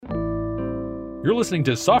You're listening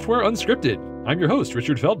to Software Unscripted. I'm your host,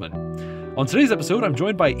 Richard Feldman. On today's episode, I'm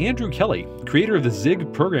joined by Andrew Kelley, creator of the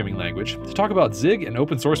Zig programming language, to talk about Zig and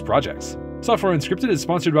open source projects. Software Unscripted is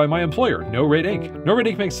sponsored by my employer, No Rate Inc. No Rate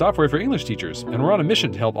Inc. makes software for English teachers, and we're on a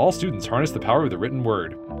mission to help all students harness the power of the written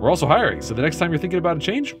word. We're also hiring, so the next time you're thinking about a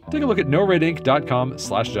change, take a look at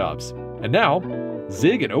norateinc.com/jobs. And now,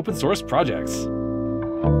 Zig and open source projects.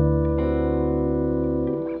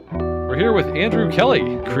 We're here with Andrew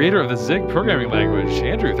Kelley, creator of the Zig programming language.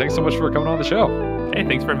 Andrew, thanks so much for coming on the show. Hey,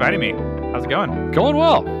 thanks for inviting me. How's it going? Going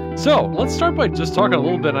well. So let's start by just talking a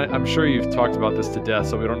little bit. I'm sure you've talked about this to death,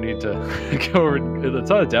 so we don't need to go over in a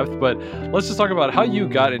ton of depth, but let's just talk about how you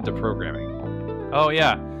got into programming. Oh,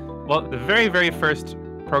 yeah. Well, the very, very first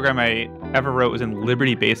program I ever wrote was in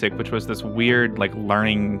Liberty Basic, which was this weird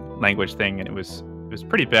learning language thing, and it was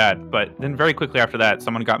pretty bad. But then very quickly after that,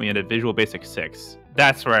 someone got me into Visual Basic 6.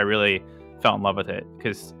 That's where I really fell in love with it,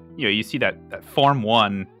 because you see that Form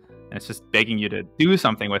 1, and it's just begging you to do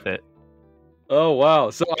something with it. Oh, wow.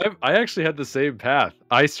 So I actually had the same path.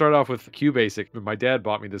 I started off with QBasic, but my dad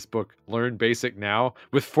bought me this book, Learn Basic Now,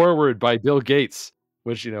 with foreword by Bill Gates,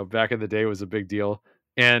 which, back in the day was a big deal.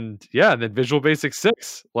 And yeah, and then Visual Basic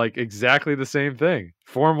 6, exactly the same thing.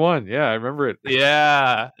 Form 1, yeah, I remember it.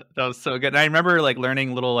 Yeah, that was so good. And I remember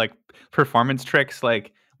learning little performance tricks,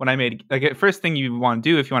 when I made the first thing you want to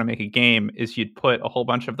do if you want to make a game is you'd put a whole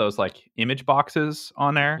bunch of those image boxes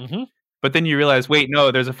on there. Mm-hmm. But then you realize, wait, no,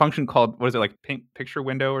 there's a function called, what is it, picture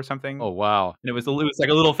window or something? Oh, wow. And it was a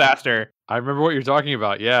little faster. I remember what you're talking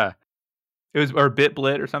about, yeah. It was, or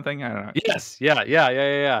BitBlit or something, I don't know. Yes,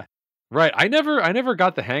 yeah. Right, I never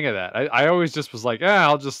got the hang of that. I always just was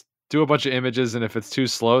I'll just do a bunch of images, and if it's too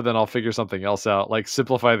slow, then I'll figure something else out, like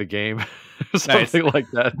simplify the game, something like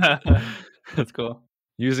that. That's cool.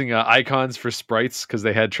 Using icons for sprites because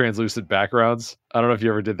they had translucent backgrounds. I don't know if you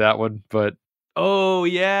ever did that one, but... Oh,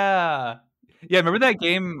 yeah. Yeah, remember that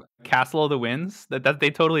game, Castle of the Winds? That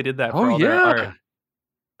they totally did that for all their art.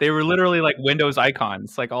 They were literally Windows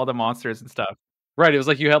icons, all the monsters and stuff. Right, it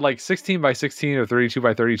was you had 16 by 16 or 32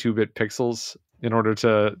 by 32-bit pixels in order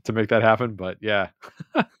to make that happen, but yeah.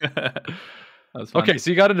 That was fun. Okay,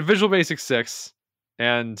 so you got into Visual Basic 6,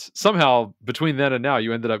 and somehow between then and now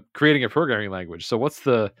you ended up creating a programming language. So what's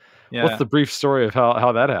the brief story of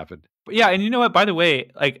how that happened? Yeah, and you know what, by the way,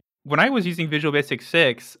 when I was using Visual Basic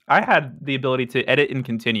 6, I had the ability to edit and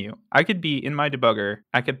continue. I could be in my debugger,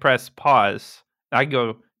 I could press pause, I could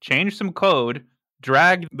go change some code,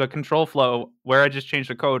 drag the control flow where I just changed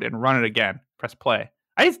the code and run it again, press play.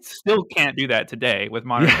 I still can't do that today with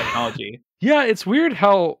modern technology. Yeah, it's weird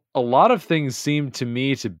how a lot of things seem to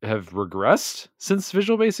me to have regressed since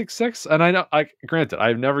Visual Basic 6. And granted,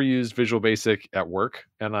 I've never used Visual Basic at work.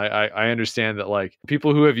 And I understand that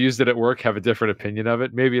people who have used it at work have a different opinion of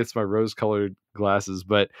it. Maybe it's my rose-colored glasses.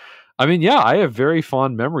 But I mean, yeah, I have very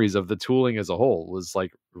fond memories of the tooling as a whole. It was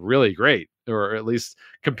really great, or at least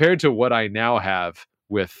compared to what I now have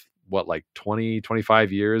with 20,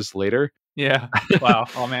 25 years later. Yeah. Wow.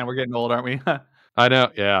 Oh man, we're getting old, aren't we? I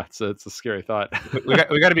know. Yeah, it's a scary thought. we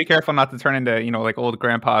got to be careful not to turn into old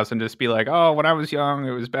grandpas and just be oh, when I was young,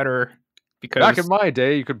 it was better. Because back in my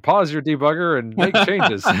day, you could pause your debugger and make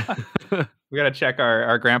changes. We got to check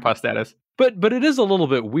our grandpa status. But it is a little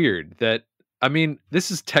bit weird that, I mean,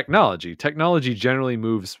 this is technology. Technology generally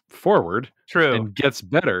moves forward. True. And gets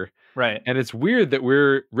better. Right. And it's weird that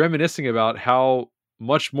we're reminiscing about how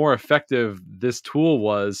much more effective this tool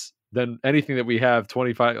was than anything that we have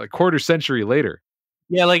 25, quarter century later.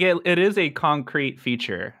 Yeah, it is a concrete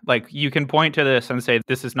feature. You can point to this and say,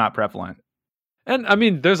 this is not prevalent. And I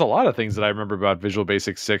mean, there's a lot of things that I remember about Visual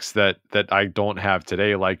Basic 6 that I don't have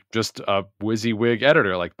today, just a WYSIWYG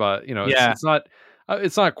editor.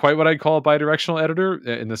 It's not quite what I'd call a bidirectional editor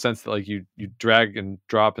in the sense that you drag and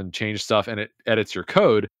drop and change stuff and it edits your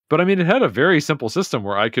code. But I mean, it had a very simple system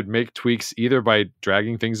where I could make tweaks either by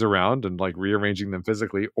dragging things around and rearranging them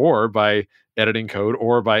physically, or by editing code,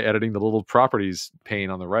 or by editing the little properties pane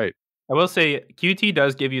on the right. I will say Qt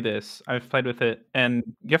does give you this. I've played with it, and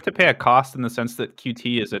you have to pay a cost in the sense that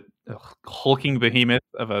Qt is a hulking behemoth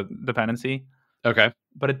of a dependency. Okay.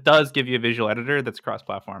 But it does give you a visual editor that's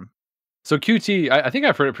cross-platform. So Qt, I think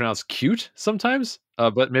I've heard it pronounced cute sometimes,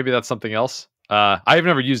 but maybe that's something else. I've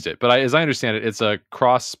never used it, but as I understand it, it's a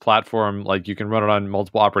cross-platform, you can run it on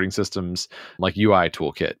multiple operating systems, UI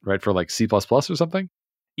toolkit, right? For C++ or something?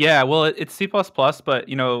 Yeah, well, it's C++, but,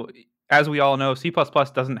 as we all know, C++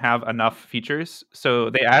 doesn't have enough features, so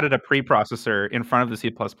they added a preprocessor in front of the C++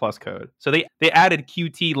 code. So they added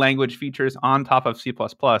Qt language features on top of C++,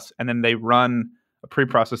 and then they run a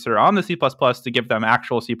preprocessor on the C++ to give them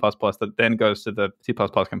actual C++ that then goes to the C++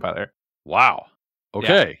 compiler. Wow. Yeah.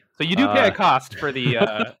 Okay. So you do pay a cost for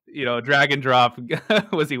the, drag and drop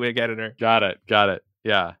WYSIWYG editor. Got it. Got it.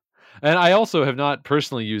 Yeah. And I also have not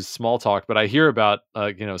personally used Smalltalk, but I hear about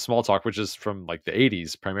Smalltalk, which is from like the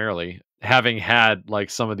 80s primarily, having had like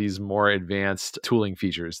some of these more advanced tooling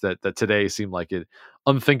features that today seem like an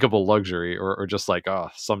unthinkable luxury or just like, oh,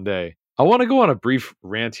 someday. I want to go on a brief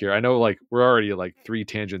rant here. I know like we're already like 3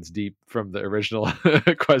 tangents deep from the original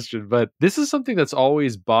question, but this is something that's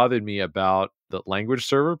always bothered me about the language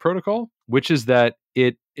server protocol, which is that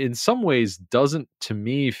it in some ways doesn't to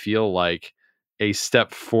me feel like a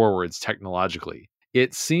step forwards technologically.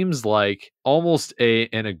 It seems like almost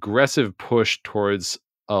an aggressive push towards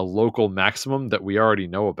a local maximum that we already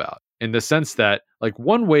know about. In the sense that, like,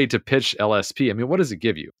 one way to pitch LSP, I mean, what does it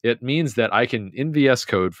give you? It means that I can, in VS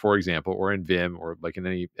Code, for example, or in Vim, or like in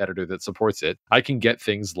any editor that supports it, I can get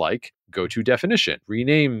things like go to definition,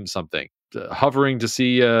 rename something, hovering to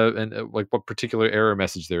see like what particular error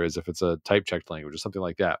message there is if it's a type checked language or something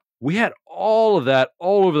like that. We had all of that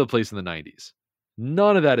all over the place in the 90s.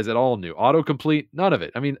 None of that is at all new. Autocomplete, none of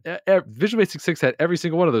it. I mean, Visual Basic 6 had every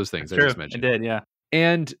single one of those things That's I true. just It mentioned. did, yeah.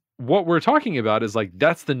 And what we're talking about is like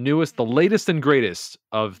that's the newest, the latest and greatest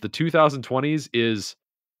of the 2020s is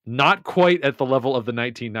not quite at the level of the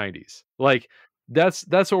 1990s. Like that's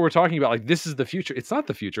what we're talking about. Like this is the future. It's not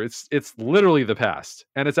the future. It's literally the past.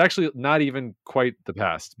 And it's actually not even quite the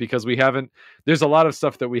past because we haven't there's a lot of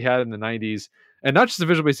stuff that we had in the 90s and not just the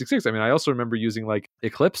Visual Basic 6. I mean, I also remember using like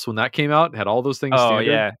Eclipse when that came out, had all those things Oh,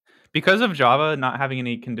 standard. yeah. Because of Java not having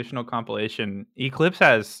any conditional compilation, Eclipse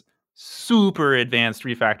has super advanced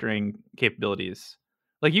refactoring capabilities.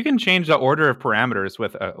 Like, you can change the order of parameters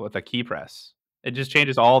with a key press. It just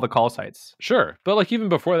changes all the call sites. Sure. But like even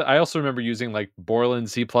before that, I also remember using like Borland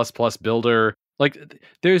C++ Builder. Like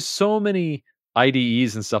there's so many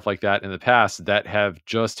IDEs and stuff like that in the past that have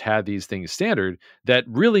just had these things standard that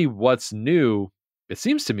really what's new, it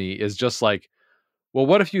seems to me, is just like, well,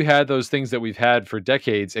 what if you had those things that we've had for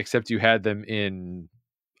decades, except you had them in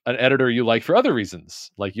an editor you like for other reasons.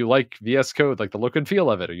 Like you like VS Code, like the look and feel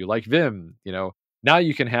of it, or you like Vim, now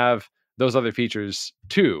you can have those other features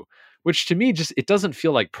too, which to me just it doesn't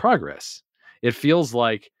feel like progress. It feels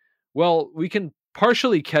like, well, we can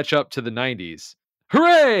partially catch up to the 90s.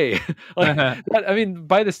 Hooray! Like that, I mean,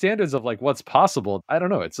 by the standards of like what's possible, I don't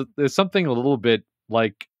know. There's something a little bit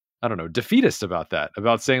like I don't know, defeatist about that,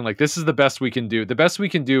 about saying like this is the best we can do. The best we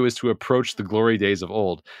can do is to approach the glory days of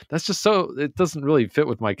old. That's just so it doesn't really fit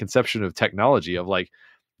with my conception of technology of like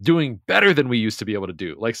doing better than we used to be able to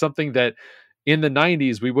do. Like something that in the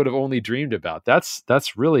 90s we would have only dreamed about. That's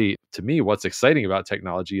really to me what's exciting about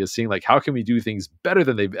technology is seeing like how can we do things better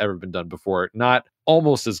than they've ever been done before, not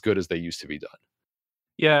almost as good as they used to be done.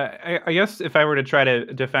 Yeah, I guess if I were to try to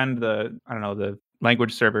defend the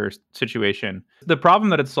language server situation, the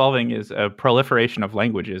problem that it's solving is a proliferation of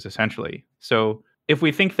languages, essentially. So if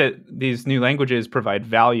we think that these new languages provide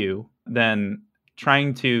value, then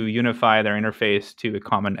trying to unify their interface to a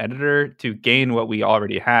common editor to gain what we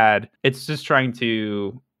already had, it's just trying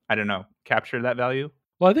to, I don't know, capture that value.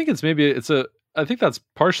 Well, I think that's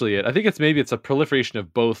partially it. I think it's a proliferation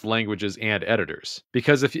of both languages and editors.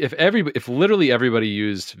 Because if literally everybody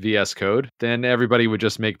used VS Code, then everybody would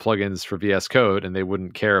just make plugins for VS Code and they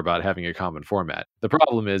wouldn't care about having a common format. The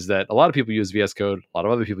problem is that a lot of people use VS Code, a lot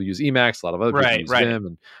of other people use Emacs, a lot of other people use Vim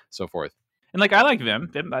and so forth. And like I like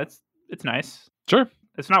Vim. It's nice. Sure.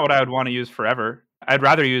 It's not what I would want to use forever. I'd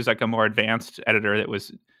rather use like a more advanced editor that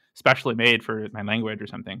was specially made for my language or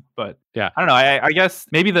something. But yeah, I don't know. I guess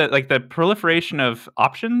maybe the proliferation of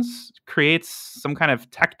options creates some kind of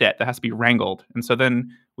tech debt that has to be wrangled. And so then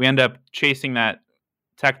we end up chasing that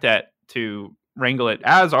tech debt to wrangle it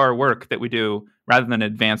as our work that we do rather than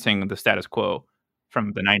advancing the status quo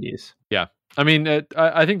from the 90s. Yeah. I mean,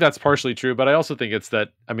 I think that's partially true, but I also think it's that,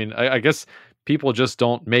 I mean, I guess people just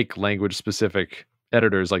don't make language specific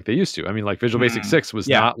editors like they used to. I mean, like Visual Basic 6 was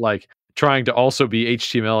not like trying to also be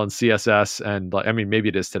HTML and CSS and like, I mean, maybe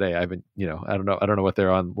it is today. I haven't, I don't know what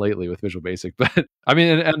they're on lately with Visual Basic, but I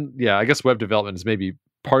mean, and yeah, I guess web development is maybe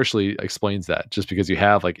partially explains that just because you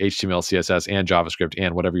have like HTML, CSS and JavaScript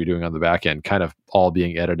and whatever you're doing on the back end kind of all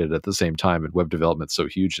being edited at the same time. And web development's so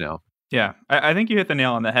huge now. Yeah, I think you hit the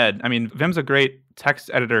nail on the head. I mean, Vim's a great text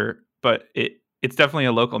editor, but it's definitely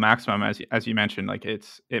a local maximum, as you mentioned. Like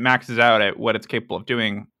it maxes out at what it's capable of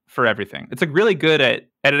doing for everything. It's like really good at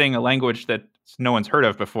editing a language that no one's heard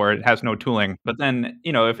of before. It has no tooling. But then,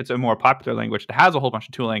 if it's a more popular language that has a whole bunch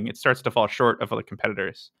of tooling, it starts to fall short of other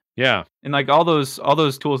competitors. Yeah. And like all those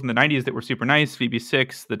tools in the 90s that were super nice,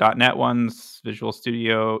 VB6, the .NET ones, Visual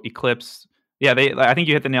Studio, Eclipse. Yeah, I think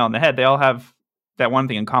you hit the nail on the head. They all have that one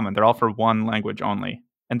thing in common. They're all for one language only,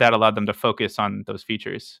 and that allowed them to focus on those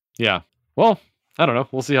features. Yeah. Well, I don't know.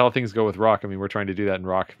 We'll see how things go with Rock. I mean, we're trying to do that in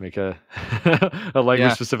Rock, make a a language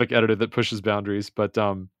Yeah. specific editor that pushes boundaries. But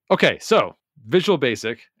okay, so Visual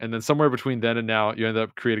Basic, and then somewhere between then and now, you end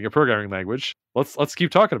up creating a programming language. Let's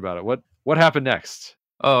keep talking about it. What happened next?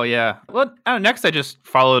 Oh yeah. Well, next I just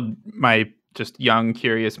followed my just young,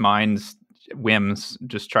 curious mind's whims.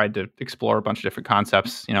 Just tried to explore a bunch of different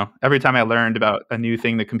concepts. You know, every time I learned about a new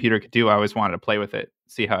thing the computer could do, I always wanted to play with it,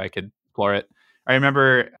 see how I could explore it. I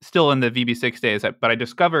remember still in the VB6 days, but I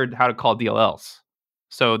discovered how to call DLLs.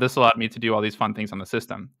 So this allowed me to do all these fun things on the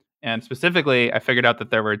system. And specifically, I figured out that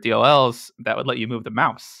there were DLLs that would let you move the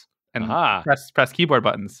mouse and Aha. press keyboard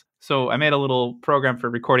buttons. So I made a little program for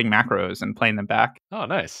recording macros and playing them back. Oh,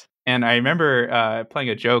 nice. And I remember playing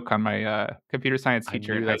a joke on my computer science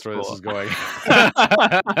teacher in high That's where this school. is going.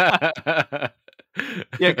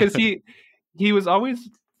 Yeah, because he was always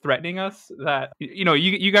threatening us that, you know,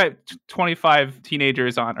 you got 25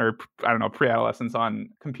 teenagers on, or I don't know, pre-adolescents on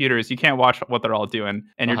computers. You can't watch what they're all doing,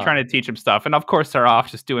 and you're trying to teach them stuff, and of course they're off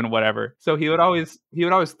just doing whatever. So he would always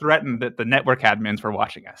threaten that the network admins were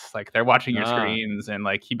watching us, like they're watching your screens, and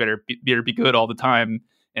like he better be good all the time,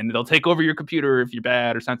 and they'll take over your computer if you're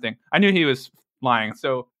bad or something. I knew he was lying,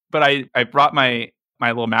 but I brought my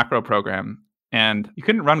little macro program. And you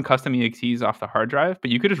couldn't run custom EXEs off the hard drive, but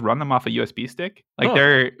you could just run them off a USB stick. Like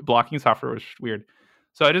their blocking software was weird.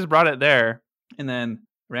 So I just brought it there and then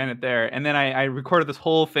ran it there. And then I recorded this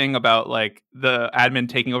whole thing about like the admin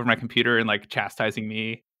taking over my computer and like chastising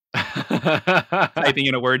me, typing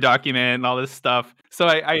in a Word document and all this stuff. So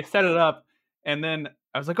I set it up, and then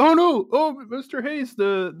I was like, "Oh no! Oh, Mr. Hayes,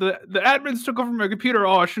 the admins took over my computer.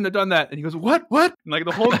 Oh, I shouldn't have done that." And he goes, "What? What?" And like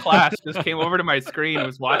the whole class just came over to my screen and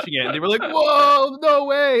was watching it, and they were like, "Whoa, no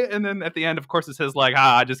way!" And then at the end, of course, it says like,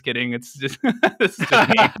 just kidding. It's just this is just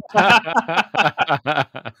me."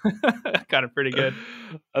 Kind of pretty good.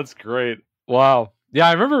 That's great. Wow. Yeah,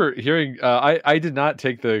 I remember hearing. I did not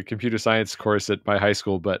take the computer science course at my high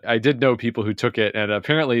school, but I did know people who took it, and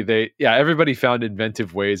apparently everybody found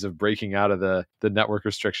inventive ways of breaking out of the network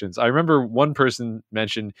restrictions. I remember one person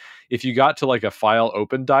mentioned if you got to like a file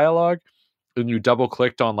open dialog and you double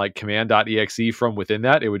clicked on like command.exe from within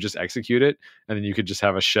that, it would just execute it, and then you could just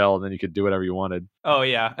have a shell, and then you could do whatever you wanted. Oh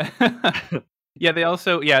yeah. Yeah, they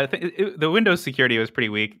also, the Windows security was pretty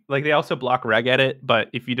weak. Like they also block regedit, but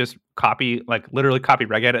if you just literally copy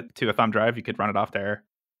regedit to a thumb drive, you could run it off there.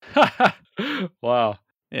 Wow.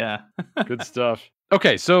 Yeah. Good stuff.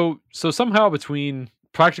 Okay, so somehow between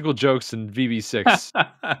practical jokes and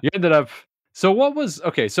VB6, you ended up.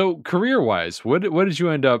 So career-wise, what did you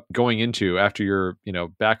end up going into after your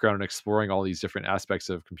background and exploring all these different aspects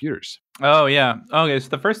of computers? Oh yeah. Okay, so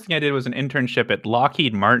the first thing I did was an internship at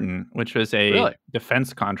Lockheed Martin, which was a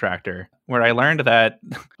defense contractor, where I learned that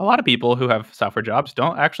a lot of people who have software jobs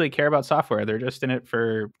don't actually care about software. They're just in it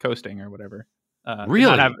for coasting or whatever.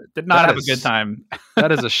 Really? Did not have a good time.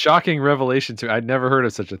 That is a shocking revelation to me. I'd never heard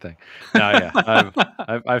of such a thing. No, yeah.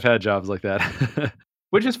 I've had jobs like that.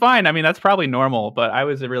 Which is fine. I mean, that's probably normal, but I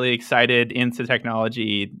was really excited into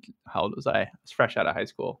technology. How old was I? I was fresh out of high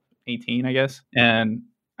school, 18, I guess. And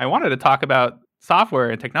I wanted to talk about software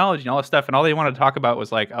and technology and all this stuff. And all they wanted to talk about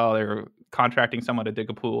was like, oh, they're contracting someone to dig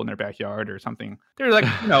a pool in their backyard or something. They're like,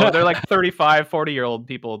 they're like 35, 40-year-old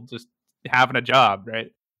people just having a job,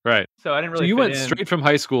 right? Right. So I didn't really So you went straight from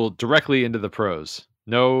high school directly into the pros.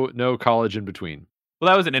 No college in between. Well,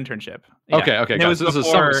 that was an internship. Yeah. Okay. It was a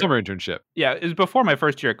summer internship. Yeah, it was before my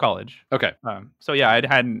first year at college. Okay. So yeah, I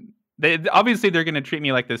hadn't. Obviously they're going to treat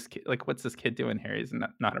me like this. Like, what's this kid doing here? He's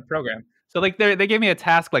not a program. So like they gave me a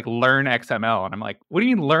task like learn XML, and I'm like, what do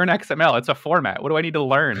you mean learn XML? It's a format. What do I need to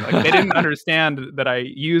learn? Like they didn't understand that I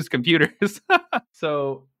use computers.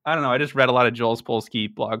 So I don't know. I just read a lot of Joel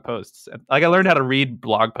Spolsky blog posts. Like I learned how to read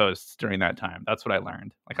blog posts during that time. That's what I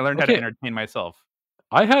learned. Like I learned how to entertain myself.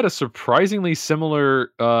 I had a surprisingly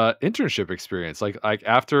similar internship experience. Like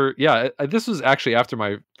after, this was actually after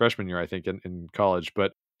my freshman year, I think, in college.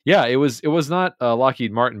 But yeah, it was not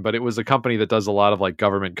Lockheed Martin, but it was a company that does a lot of like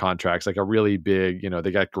government contracts, like a really big,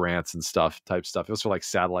 they got grants and type stuff. It was for like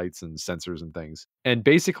satellites and sensors and things. And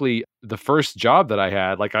basically, the first job that I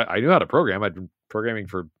had, like I knew how to program. I'd been programming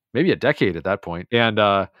for maybe a decade at that point, and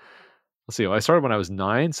let's see. I started when I was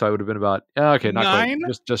 9, so I would have been about not 9?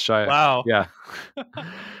 quite, just shy. Wow. Yeah,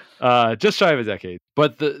 just shy of a decade.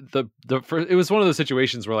 But the first, it was one of those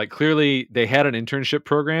situations where like clearly they had an internship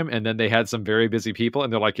program, and then they had some very busy people,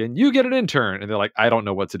 and they're like, "And you get an intern," and they're like, "I don't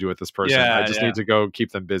know what to do with this person. I just need to go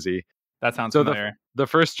keep them busy." That sounds so familiar. The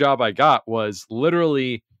first job I got was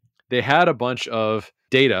literally they had a bunch of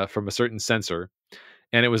data from a certain sensor.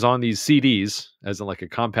 and it was on these CDs, as in like a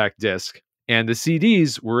compact disc. And the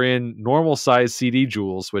CDs were in normal size CD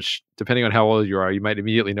jewels, which, depending on how old you are, you might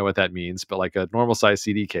immediately know what that means, but like a normal size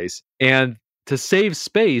CD case. And to save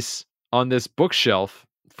space on this bookshelf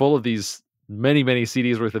full of these many, many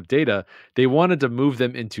CDs worth of data, they wanted to move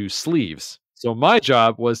them into sleeves. So my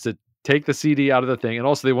job was to take the CD out of the thing, and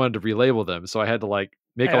also they wanted to relabel them. So I had to like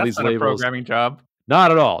make Hey, all that's these not a labels. programming job.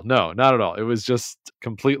 Not at all. No, not at all. It was just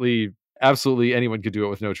completely, absolutely anyone could do it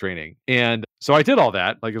with no training. And so I did all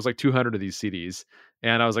that. Like it was like 200 of these CDs.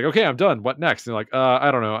 And I was like, okay, I'm done. What next? And they're like,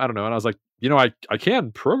 I don't know. I don't know. And I was like, I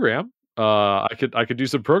can program. I could do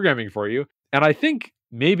some programming for you. And I think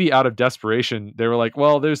maybe out of desperation, they were like,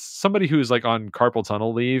 well, there's somebody who's like on carpal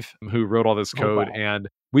tunnel leave who wrote all this Oh, code. wow. And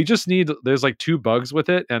we just there's like 2 bugs with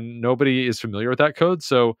it and nobody is familiar with that code.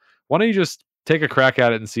 So why don't you just take a crack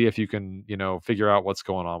at it and see if you can, figure out what's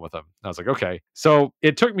going on with them. I was like, okay. So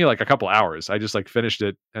it took me like a couple hours. I just like finished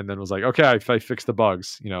it and then was like, okay, I fixed the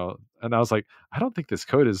bugs, and I was like, I don't think this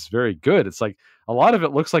code is very good. It's like a lot of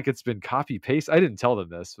it looks like it's been copy paste. I didn't tell them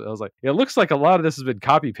this, but I was like, it looks like a lot of this has been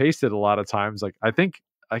copy pasted a lot of times. Like, I think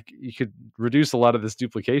you could reduce a lot of this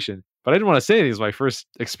duplication, but I didn't want to say anything. It was my first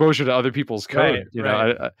exposure to other people's code,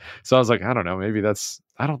 Right. so I was like, I don't know, maybe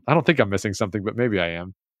I don't think I'm missing something, but maybe I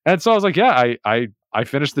am. And so I was like, yeah, I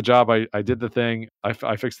finished the job. I did the thing. I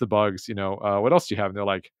fixed the bugs. What else do you have? And they're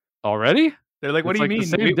like, already? They're like, "What It's do you like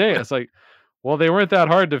the mean? same day. It's like, well, they weren't that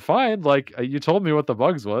hard to find. Like you told me what the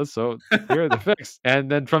bugs was, so here are the fix. And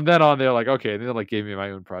then from then on, they're like, okay. And they like gave me my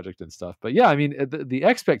own project and stuff. But yeah, I mean, the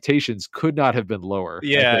expectations could not have been lower. I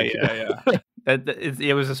Yeah, think. yeah, yeah.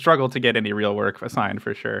 It was a struggle to get any real work assigned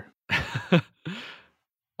for sure.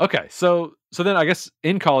 Okay, so then I guess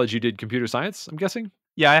in college you did computer science. I'm guessing.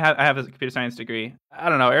 Yeah, I have a computer science degree. I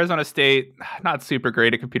don't know, Arizona State, not super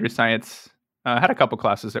great at computer science. Had a couple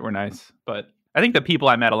classes that were nice, but I think the people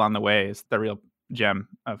I met along the way is the real gem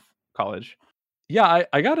of college. Yeah,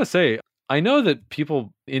 I gotta say, I know that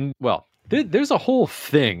people there's a whole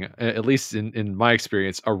thing, at least in my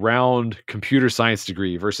experience, around computer science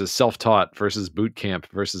degree versus self-taught versus boot camp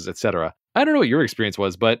versus etc. I don't know what your experience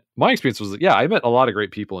was, but my experience was, yeah, I met a lot of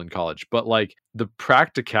great people in college, but like the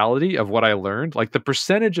practicality of what I learned, like the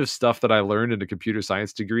percentage of stuff that I learned in a computer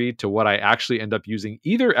science degree to what I actually end up using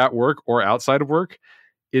either at work or outside of work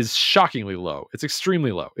is shockingly low. It's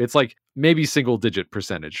extremely low. It's like maybe single digit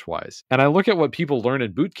percentage wise. And I look at what people learn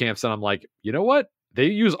in boot camps and I'm like, you know what? They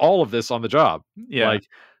use all of this on the job. Yeah. Like,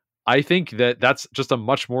 I think that that's just a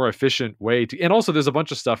much more efficient way to, and also there's a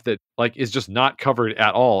bunch of stuff that like is just not covered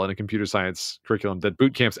at all in a computer science curriculum that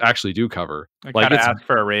boot camps actually do cover. Like Like how to it's, ask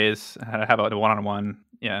for a raise, how to have a one-on-one.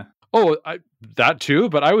 Yeah. oh, that too.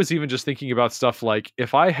 But I was even just thinking about stuff like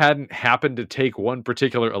if I hadn't happened to take one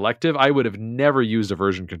particular elective, I would have never used a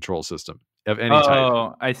version control system of any type.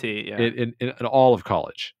 Oh, I see. Yeah. In all of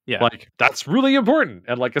college. Yeah. Like that's really important.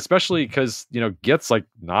 And like, especially because, Git's like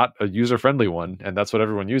not a user friendly one and that's what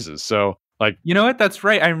everyone uses. So like, You know what? That's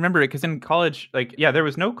right. I remember it because in college, like, yeah, there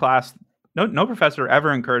was no class, no professor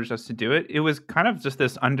ever encouraged us to do it. It was kind of just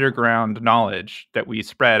this underground knowledge that we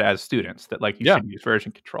spread as students that like you yeah. should use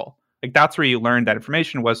version control. Like that's where you learned that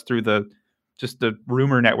information was through just the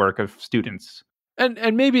rumor network of students.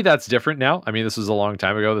 And maybe that's different now. I mean, this was a long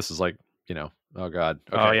time ago. This is like, oh God.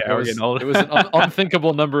 Okay. Oh yeah, we're getting old. It was an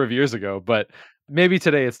unthinkable number of years ago, but maybe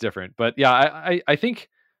today it's different. But yeah, I think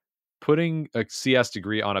putting a CS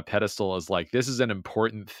degree on a pedestal is like, this is an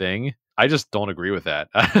important thing. I just don't agree with that.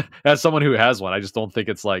 As someone who has one, I just don't think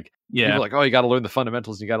it's like, people Yeah. are like, oh, you got to learn the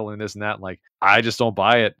fundamentals. You got to learn this and that. And like, I just don't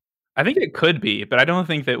buy it. I think it could be, but I don't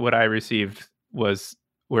think that what I received was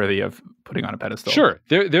worthy of putting on a pedestal. Sure.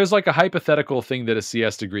 There's like a hypothetical thing that a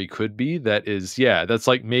CS degree could be that is, yeah, that's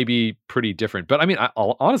like maybe pretty different. But I mean,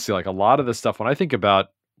 honestly, like a lot of the stuff, when I think about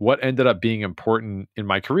what ended up being important in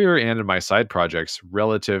my career and in my side projects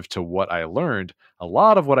relative to what I learned, a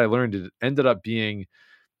lot of what I learned ended up being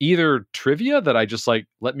either trivia that I just like,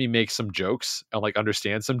 let me make some jokes and like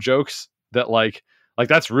understand some jokes that like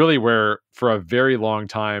that's really where for a very long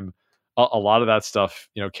time, a lot of that stuff,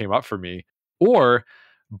 came up for me. Or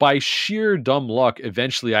by sheer dumb luck,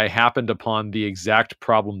 eventually I happened upon the exact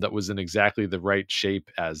problem that was in exactly the right shape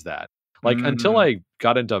as that. Like until I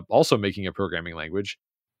got into also making a programming language,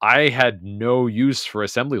 I had no use for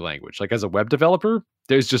assembly language. Like as a web developer,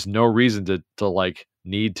 there's just no reason to like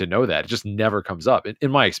need to know that. It just never comes up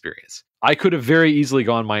in my experience. I could have very easily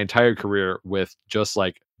gone my entire career with just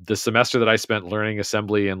like the semester that I spent learning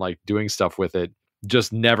assembly and like doing stuff with it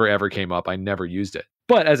just never ever came up. I never used it.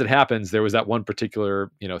 But as it happens, there was that one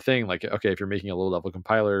particular, thing like, okay, if you're making a low level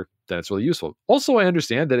compiler, then it's really useful. Also, I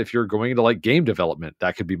understand that if you're going into like game development,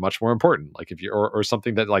 that could be much more important. Like if you or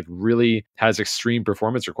something that like really has extreme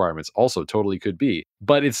performance requirements, also totally could be.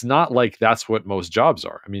 But it's not like that's what most jobs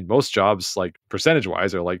are. I mean, most jobs, like percentage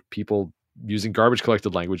wise, are like people using garbage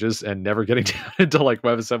collected languages and never getting down into like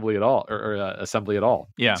WebAssembly at all or assembly at all.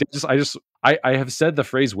 Yeah. So I have said the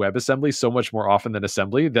phrase WebAssembly so much more often than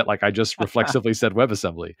assembly that like I just reflexively said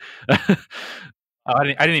WebAssembly. Oh, I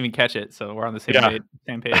didn't even catch it, so we're on the same Yeah.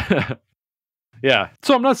 page. Yeah.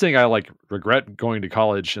 So I'm not saying I like regret going to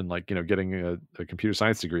college and like, getting a computer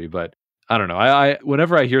science degree, but I don't know. I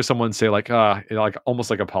whenever I hear someone say like, like almost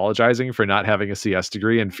like apologizing for not having a CS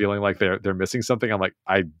degree and feeling like they're missing something, I'm like,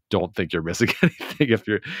 I don't think you're missing anything if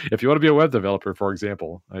you want to be a web developer, for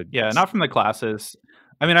example. Yeah, not from the classes.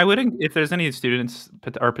 I mean, I would if there's any students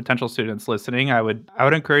or potential students listening, I would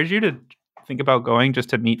encourage you to think about going just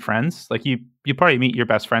to meet friends. Like you probably meet your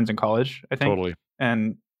best friends in college, I think. Totally.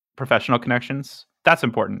 And professional connections. That's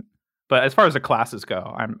important. But as far as the classes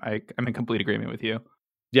go, I'm in complete agreement with you.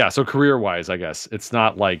 Yeah, so career-wise, I guess it's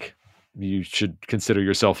not like you should consider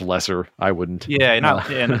yourself lesser. I wouldn't. Yeah,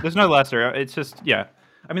 there's no lesser. It's just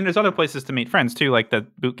I mean, there's other places to meet friends too, like the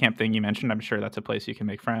boot camp thing you mentioned. I'm sure that's a place you can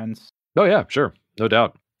make friends. Oh yeah, sure, no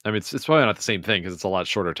doubt. I mean, it's probably not the same thing because it's a lot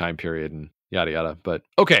shorter time period and yada yada. But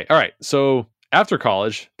okay, all right. So after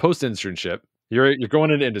college, post internship, you're going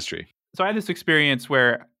into industry. So I had this experience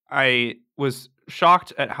where I was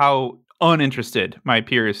shocked at how uninterested my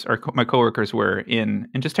peers or my coworkers were in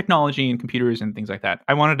just technology and computers and things like that.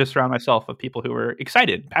 I wanted to surround myself with people who were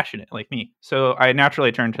excited, passionate like me. So I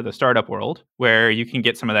naturally turned to the startup world where you can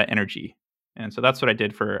get some of that energy. And so that's what I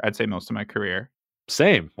did for, I'd say, most of my career.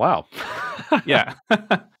 Same. Wow. Yeah.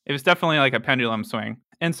 It was definitely like a pendulum swing.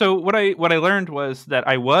 And so what I learned was that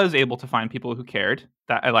I was able to find people who cared.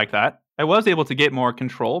 That I like that. I was able to get more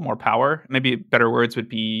control, more power. Maybe better words would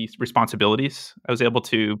be responsibilities. I was able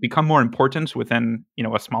to become more important within,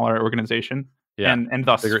 a smaller organization. Yeah. And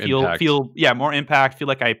thus feel more impact, feel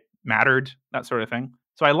like I mattered, that sort of thing.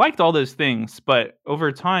 So I liked all those things, but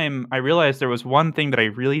over time I realized there was one thing that I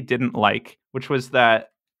really didn't like, which was that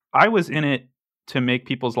I was in it to make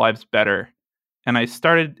people's lives better. And it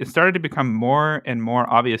started to become more and more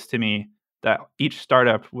obvious to me that each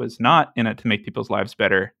startup was not in it to make people's lives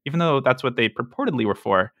better, even though that's what they purportedly were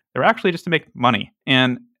for. They were actually just to make money.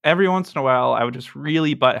 And every once in a while, I would just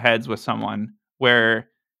really butt heads with someone where,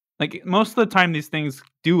 like, most of the time these things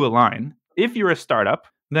do align. If you're a startup,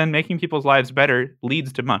 then making people's lives better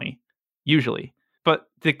leads to money, usually. But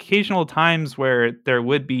the occasional times where there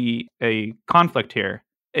would be a conflict here,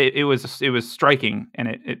 it was striking, and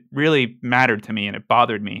it really mattered to me, and it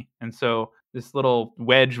bothered me. And so this little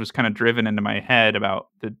wedge was kind of driven into my head about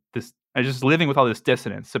this. I was just living with all this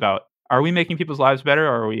dissonance about, are we making people's lives better,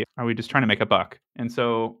 or are we just trying to make a buck? And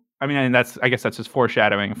so, I mean, and I guess that's just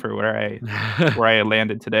foreshadowing for where I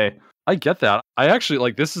landed today. I get that. I actually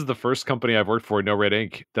like, this is the first company I've worked for, No Red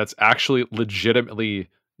Ink, that's actually legitimately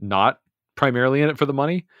not primarily in it for the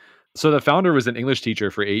money. So the founder was an English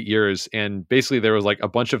teacher for 8 years, and basically there was like a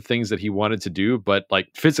bunch of things that he wanted to do, but like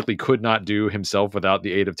physically could not do himself without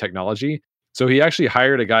the aid of technology. So he actually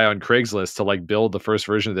hired a guy on Craigslist to like build the first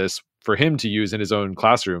version of this for him to use in his own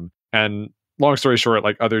classroom. And long story short,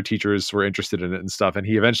 like other teachers were interested in it and stuff. And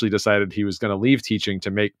he eventually decided he was going to leave teaching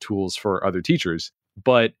to make tools for other teachers.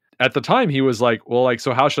 But at the time he was like, well, like,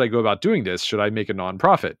 so how should I go about doing this? Should I make a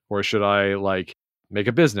nonprofit, or should I like make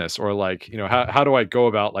a business, or like, how do I go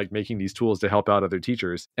about like making these tools to help out other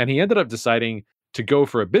teachers? And he ended up deciding to go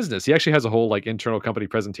for a business. He actually has a whole like internal company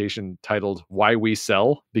presentation titled Why We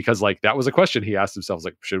Sell, because like that was a question he asked himself,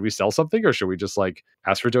 like, should we sell something, or should we just like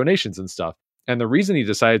ask for donations and stuff? And the reason he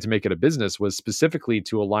decided to make it a business was specifically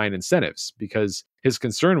to align incentives, because his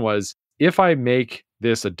concern was, if I make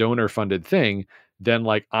this a donor funded thing, then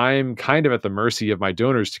like I'm kind of at the mercy of my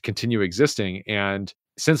donors to continue existing. And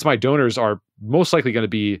since my donors are most likely going to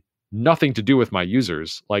be nothing to do with my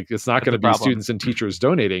users, like it's not going to be students and teachers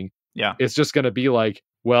donating. Yeah. It's just going to be like,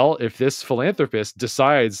 well, if this philanthropist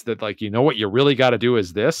decides that like, what you really got to do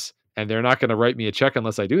is this, and they're not going to write me a check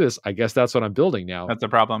unless I do this, I guess that's what I'm building now. That's a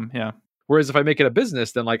problem. Yeah. Whereas if I make it a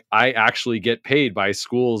business, then like I actually get paid by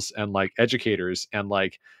schools and like educators, and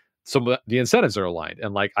like some of the incentives are aligned,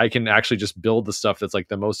 and like I can actually just build the stuff that's like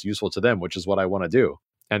the most useful to them, which is what I want to do.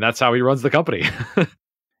 And that's how he runs the company.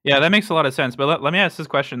 Yeah, that makes a lot of sense. But let me ask this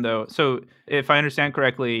question, though. So if I understand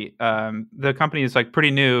correctly, the company is like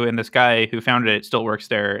pretty new, and this guy who founded it still works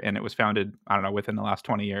there, and it was founded, I don't know, within the last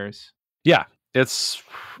 20 years. Yeah. It's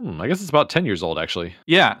I guess it's about 10 years old actually.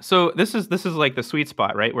 Yeah, so this is like the sweet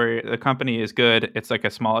spot, right? Where the company is good. It's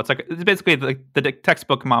basically the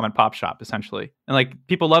textbook mom and pop shop essentially. And like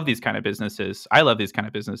people love these kind of businesses. I love these kind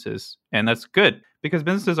of businesses, and that's good because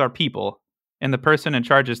businesses are people, and the person in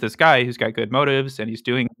charge is this guy who's got good motives and he's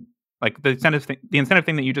doing like the incentive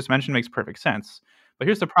thing that you just mentioned makes perfect sense. But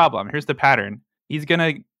here's the problem. Here's the pattern. He's going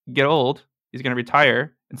to get old, he's going to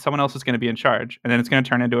retire, and someone else is going to be in charge. And then it's going to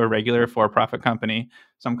turn into a regular for-profit company.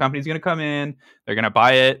 Some company's going to come in, they're going to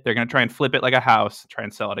buy it, they're going to try and flip it like a house, try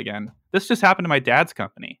and sell it again. This just happened to my dad's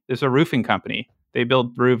company. There's a roofing company. They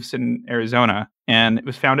build roofs in Arizona, and it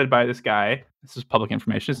was founded by this guy. This is public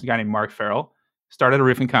information. This is a guy named Mark Farrell. Started a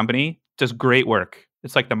roofing company, does great work.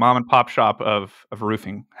 It's like the mom and pop shop of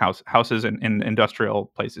roofing houses in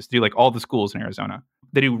industrial places. They do like all the schools in Arizona.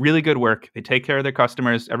 They do really good work. They take care of their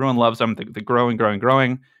customers. Everyone loves them. They're growing, growing,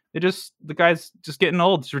 growing. The guy's just getting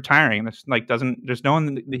old. He's retiring. There's no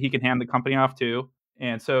one that he can hand the company off to.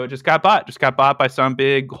 And so it just got bought. Just got bought by some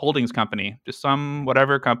big holdings company, just some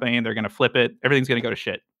whatever company, and they're going to flip it. Everything's going to go to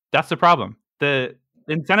shit. That's the problem. The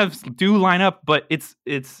incentives do line up, but it's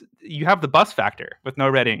you have the bus factor with no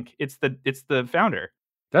red ink. It's the founder.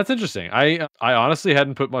 That's interesting. I honestly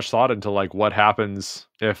hadn't put much thought into like what happens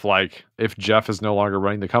if Jeff is no longer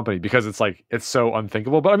running the company, because it's so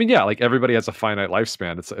unthinkable. But I mean, yeah, like everybody has a finite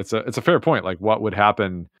lifespan. It's a fair point. Like what would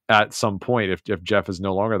happen at some point if Jeff is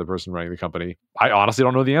no longer the person running the company? I honestly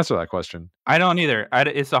don't know the answer to that question. I don't either.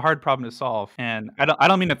 It's a hard problem to solve, and I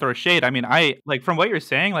don't mean to throw shade. I mean, I like from what you're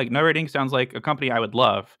saying, like No Red Ink sounds like a company I would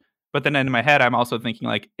love, but then in my head, I'm also thinking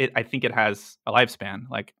like I think it has a lifespan.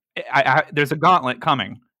 Like there's a gauntlet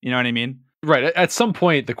coming. You know what I mean? Right. At some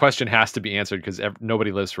point, the question has to be answered because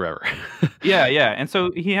nobody lives forever. Yeah, yeah. And so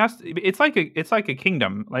he has to, it's like a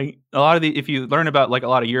kingdom. Like a lot of if you learn about like a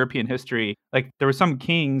lot of European history, like there were some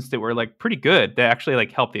kings that were like pretty good. They actually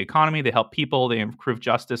like helped the economy, they helped people, they improved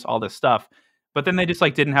justice, all this stuff. But then they just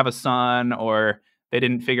like didn't have a son, or they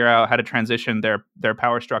didn't figure out how to transition their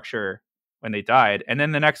power structure when they died. And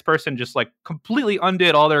then the next person just like completely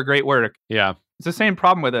undid all their great work. Yeah. It's the same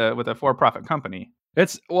problem with a for-profit company.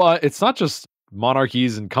 It's not just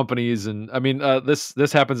monarchies and companies, and I mean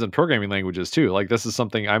this happens in programming languages too. Like this is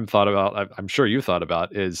something I'm thought about. I'm sure you thought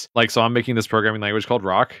about is like, so I'm making this programming language called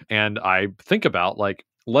Rock, and I think about like,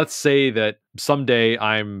 let's say that someday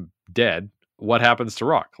I'm dead. What happens to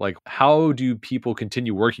Rock? Like, how do people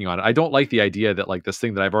continue working on it? I don't like the idea that like this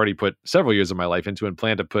thing that I've already put several years of my life into and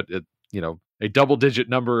plan to put it, a double-digit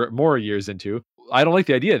number more years into. I don't like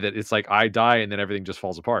the idea that it's like I die and then everything just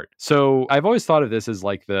falls apart. So I've always thought of this as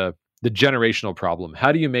like the generational problem.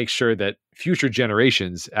 How do you make sure that future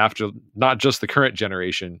generations, after not just the current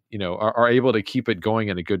generation, are able to keep it going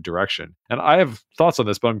in a good direction? And I have thoughts on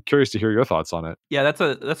this, but I'm curious to hear your thoughts on it. Yeah, that's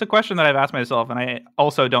a question that I've asked myself, and I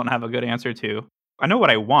also don't have a good answer to. I know what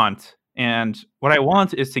I want, and what I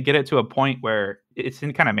want is to get it to a point where it's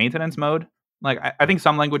in kind of maintenance mode. Like I think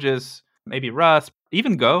some languages, maybe Rust,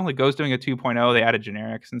 even Go, like Go's doing a 2.0, they added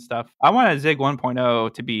generics and stuff. I want a Zig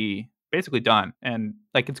 1.0 to be basically done, and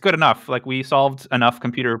like it's good enough. Like we solved enough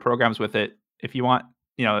computer programs with it. If you want,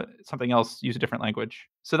 something else, use a different language.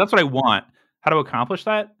 So that's what I want. How to accomplish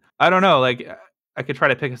that? I don't know. Like I could try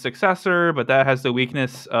to pick a successor, but that has the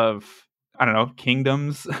weakness of, I don't know,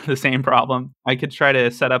 kingdoms, the same problem. I could try to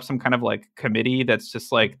set up some kind of like committee that's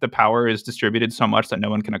just like the power is distributed so much that no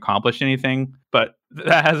one can accomplish anything, but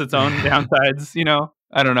that has its own downsides,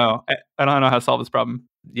 I don't know. I don't know how to solve this problem.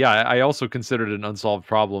 Yeah, I also considered it an unsolved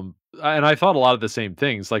problem. And I thought a lot of the same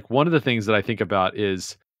things. Like one of the things that I think about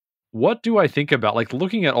is, what do I think about like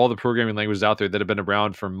looking at all the programming languages out there that have been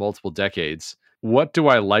around for multiple decades? What do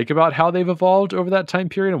I like about how they've evolved over that time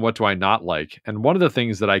period, and what do I not like? And one of the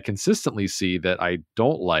things that I consistently see that I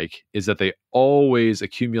don't like is that they always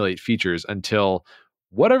accumulate features until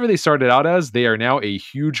whatever they started out as, they are now a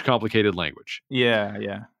huge complicated language. Yeah,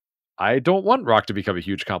 yeah. I don't want Rock to become a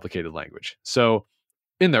huge complicated language. So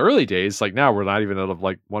in the early days, like now we're not even at a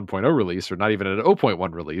like 1.0 release or not even at an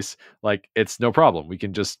 0.1 release. Like it's no problem. We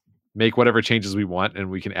can just make whatever changes we want, and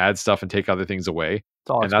we can add stuff and take other things away. It's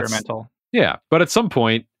all and experimental. Yeah. But at some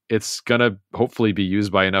point, it's going to hopefully be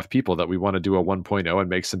used by enough people that we want to do a 1.0 and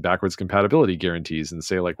make some backwards compatibility guarantees and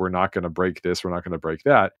say like, we're not going to break this, we're not going to break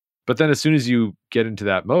that. But then as soon as you get into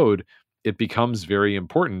that mode, it becomes very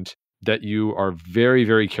important that you are very,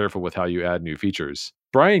 very careful with how you add new features.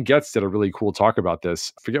 Brian Getz did a really cool talk about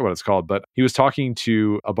this. I forget what it's called, but he was talking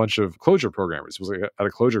to a bunch of Clojure programmers. It was like at a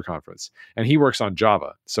Clojure conference, and he works on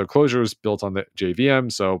Java. So Clojure is built on the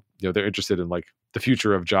JVM. So, they're interested in like the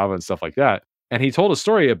future of Java and stuff like that. And he told a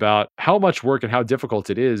story about how much work and how difficult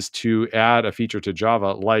it is to add a feature to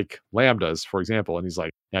Java, like lambdas, for example. And he's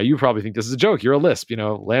like, now you probably think this is a joke. You're a Lisp,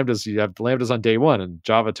 lambdas, you have lambdas on day one, and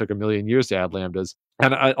Java took a million years to add lambdas.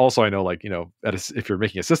 And I know, like, if you're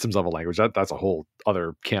making a systems level language, that's a whole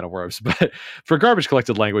other can of worms. But for garbage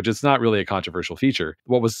collected language, it's not really a controversial feature.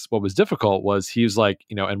 What was difficult was he was like,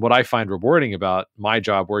 and what I find rewarding about my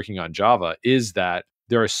job working on Java is that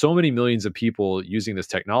there are so many millions of people using this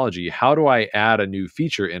technology. How do I add a new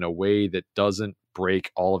feature in a way that doesn't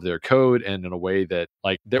break all of their code, and in a way that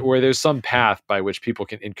where there's some path by which people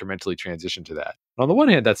can incrementally transition to that? On the one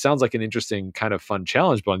hand, that sounds like an interesting kind of fun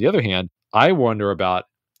challenge, but on the other hand, I wonder about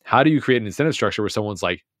how do you create an incentive structure where someone's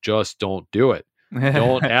like, just don't do it.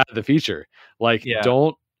 Don't add the feature. Yeah.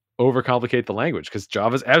 Don't overcomplicate the language, because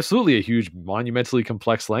Java is absolutely a huge, monumentally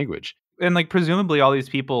complex language. And like presumably all these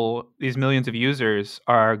people, these millions of users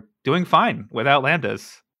are doing fine without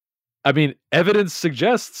lambdas. I mean, evidence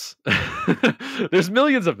suggests there's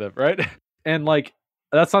millions of them, right? And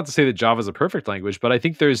that's not to say that Java is a perfect language, but I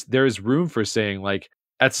think there's room for saying, like,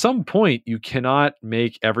 at some point you cannot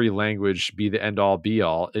make every language be the end all be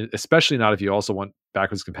all, especially not if you also want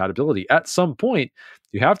backwards compatibility. At some point,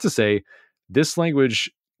 you have to say this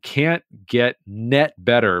language can't get net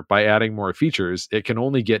better by adding more features. It can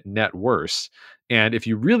only get net worse. And if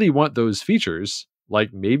you really want those features,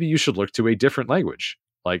 like, maybe you should look to a different language.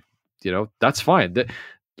 Like, that's fine.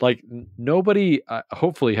 Nobody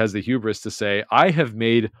hopefully has the hubris to say, I have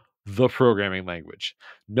made the programming language.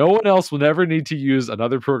 No one else will never need to use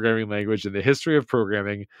another programming language in the history of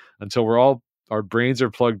programming until our brains are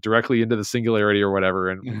plugged directly into the singularity or whatever,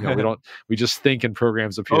 and we just think and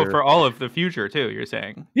programs appear. Oh, for all of the future too, you're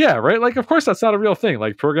saying? Yeah, right. Like, of course that's not a real thing.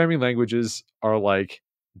 Like, programming languages are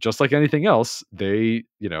just like anything else. They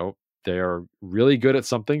are really good at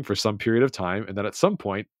something for some period of time, and then at some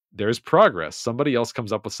point there's progress. Somebody else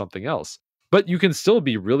comes up with something else. But you can still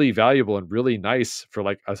be really valuable and really nice for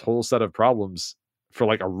a whole set of problems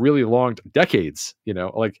for a really long decades, and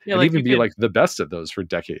even be the best at those for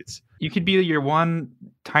decades. You could be your one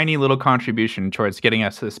tiny little contribution towards getting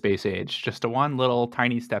us to the space age, just a one little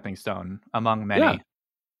tiny stepping stone among many.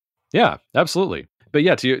 Yeah, absolutely. But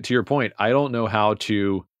yeah, to your point, I don't know how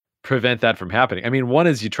to prevent that from happening. I mean, one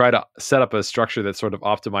is you try to set up a structure that's sort of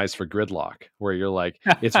optimized for gridlock, where you're like,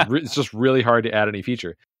 it's just really hard to add any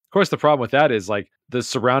feature. Of course, the problem with that is the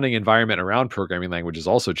surrounding environment around programming languages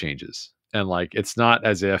also changes. And it's not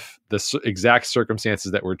as if the exact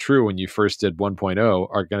circumstances that were true when you first did 1.0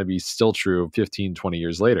 are going to be still true 15, 20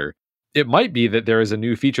 years later. It might be that there is a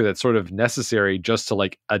new feature that's sort of necessary just to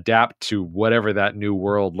adapt to whatever that new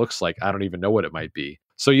world looks like. I don't even know what it might be.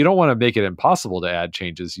 So you don't want to make it impossible to add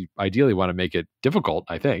changes. You ideally want to make it difficult,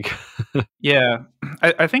 I think. Yeah.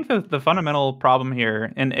 I think the fundamental problem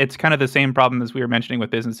here, and it's kind of the same problem as we were mentioning with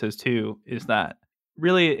businesses too, is that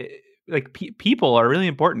really people are really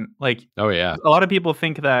important. Oh yeah. A lot of people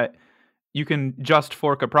think that you can just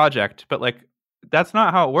fork a project, but that's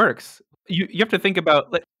not how it works. You have to think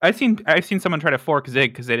about, I've seen someone try to fork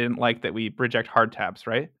Zig because they didn't like that we reject hard tabs,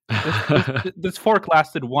 right? This fork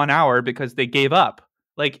lasted 1 hour because they gave up.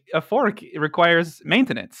 A fork requires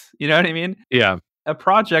maintenance. You know what I mean? Yeah. A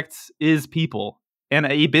project is people, and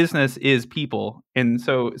a business is people. And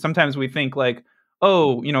so sometimes we think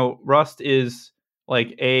Rust is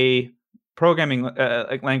a programming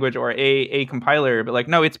language or a compiler, but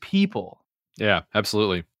no, it's people. Yeah,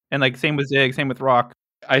 absolutely. And same with Zig, same with Rock.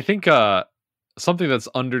 I think something that's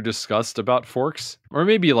under discussed about forks, or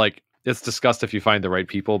maybe it's discussed if you find the right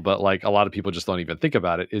people, but a lot of people just don't even think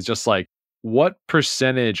about it, is just what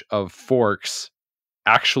percentage of forks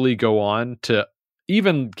actually go on to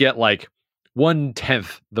even get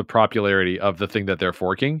 1/10 the popularity of the thing that they're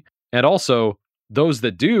forking. And also, those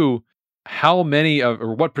that do, how many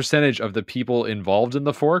or what percentage of the people involved in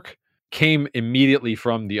the fork came immediately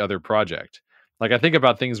from the other project. I think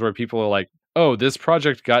about things where people are like, oh, this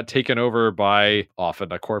project got taken over by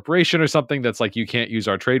often a corporation or something that's you can't use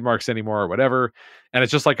our trademarks anymore or whatever. And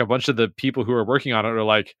it's just a bunch of the people who are working on it are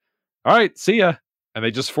like, all right, see ya. And they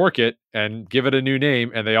just fork it and give it a new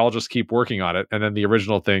name, and they all just keep working on it. And then the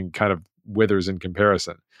original thing kind of withers in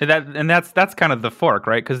comparison. And that's kind of the fork,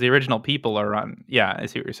 right? Because the original people are on. Yeah, I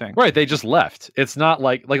see what you're saying. Right, they just left. It's not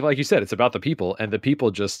like you said, it's about the people, and the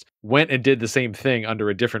people just went and did the same thing under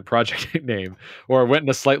a different project name, or went in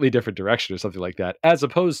a slightly different direction or something like that. As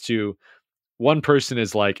opposed to one person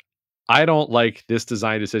is like, I don't like this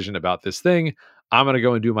design decision about this thing. I'm going to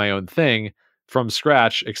go and do my own thing from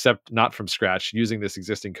scratch, except not from scratch, using this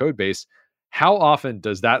existing code base. How often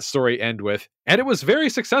does that story end with, and it was very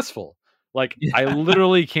successful? I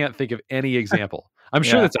literally can't think of any example. I'm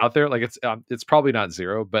sure Yeah. that's out there. Like it's probably not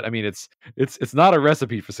zero, but I mean it's not a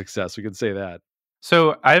recipe for success. We can say that.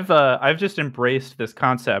 So I've just embraced this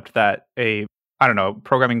concept that a I don't know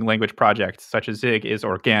programming language project such as Zig is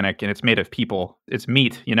organic and it's made of people. It's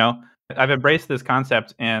meat, you know. I've embraced this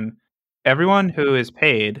concept, and everyone who is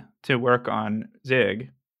paid to work on Zig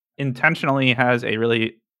intentionally has a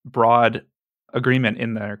really broad agreement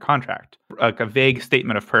in their contract, like a vague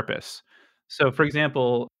statement of purpose. So, for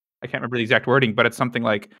example, I can't remember the exact wording, but it's something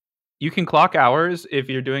like you can clock hours if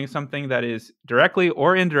you're doing something that is directly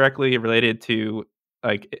or indirectly related to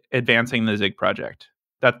like advancing the Zig project.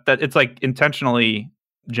 That it's like intentionally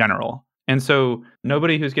general. And so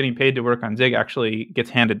nobody who's getting paid to work on Zig actually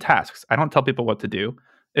gets handed tasks. I don't tell people what to do.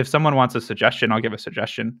 If someone wants a suggestion, I'll give a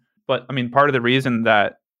suggestion. But I mean, part of the reason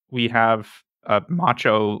that we have a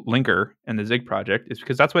macho linker in the Zig project is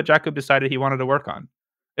because that's what Jakub decided he wanted to work on.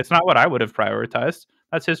 It's not what I would have prioritized.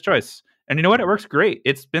 That's his choice. And you know what? It works great.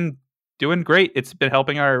 It's been doing great. It's been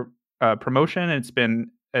helping our promotion. It's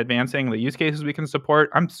been advancing the use cases we can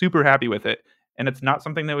support. I'm super happy with it. And it's not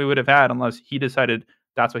something that we would have had unless he decided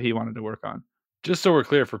that's what he wanted to work on. Just so we're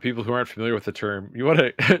clear for people who aren't familiar with the term, you want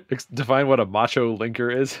to define what a macho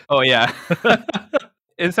linker is? Oh, yeah.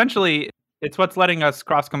 Essentially, it's what's letting us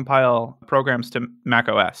cross-compile programs to Mac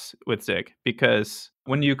OS with Zig, because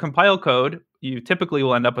when you compile code, you typically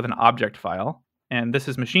will end up with an object file. And this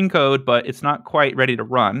is machine code, but it's not quite ready to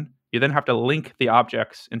run. You then have to link the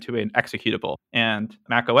objects into an executable. And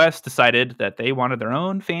Mac OS decided that they wanted their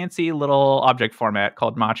own fancy little object format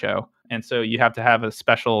called Macho. And so you have to have a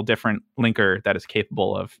special different linker that is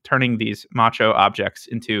capable of turning these Macho objects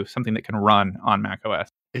into something that can run on Mac OS.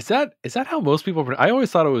 Is that how most people? I always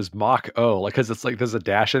thought it was Mach O, like because it's like there's a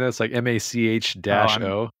dash in it. It's like MACH dash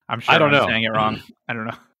O. I'm sure I don't know. saying it wrong. I don't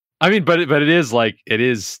know. I mean, but it is like it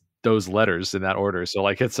is those letters in that order. So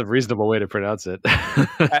like it's a reasonable way to pronounce it.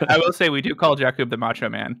 I will say we do call Jakub the Macho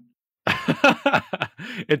Man.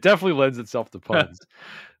 It definitely lends itself to puns.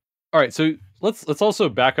 All right, so let's also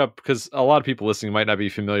back up because a lot of people listening might not be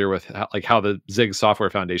familiar with how the Zig Software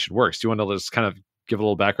Foundation works. Do you want to just kind of give a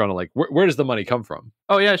little background on like where does the money come from?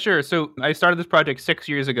 Oh yeah, sure. So I started this project 6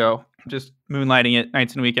 years ago, just moonlighting it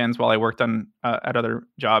nights and weekends while I worked on at other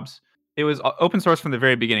jobs. It was open source from the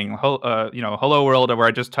very beginning. Hello World, where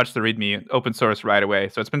I just touched the README, open source right away.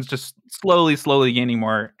 So it's been just slowly gaining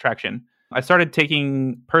more traction. I started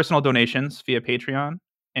taking personal donations via Patreon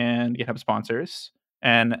and GitHub sponsors,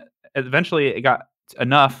 and eventually it got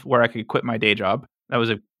enough where I could quit my day job. That was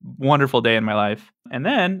a wonderful day in my life. And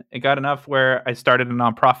then it got enough where I started a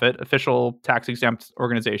nonprofit, official tax-exempt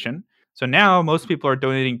organization. So now most people are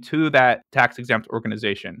donating to that tax-exempt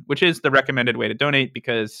organization, which is the recommended way to donate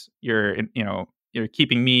because you're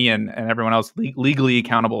keeping me and everyone else legally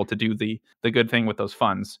accountable to do the good thing with those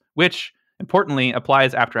funds, which importantly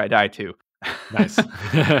applies after I die too. Nice.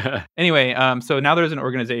 Anyway, so now there's an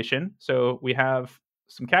organization. So we have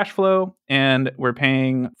some cash flow, and we're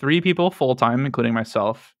paying 3 people full-time, including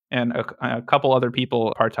myself, and a couple other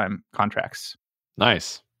people part-time contracts.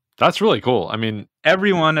 Nice. That's really cool. I mean,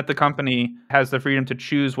 everyone at the company has the freedom to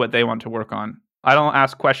choose what they want to work on. I don't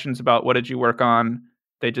ask questions about what did you work on.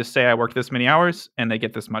 They just say I worked this many hours and they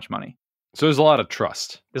get this much money. So there's a lot of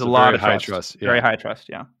trust. There's a lot of high trust. Yeah. Very high trust,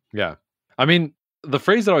 yeah. Yeah. I mean, the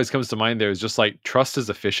phrase that always comes to mind there is just like trust is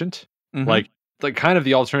efficient. Mm-hmm. Like kind of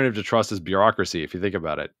the alternative to trust is bureaucracy, if you think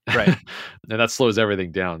about it. Right. And that slows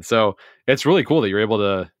everything down. So it's really cool that you're able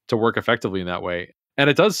to work effectively in that way. And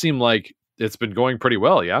it does seem like it's been going pretty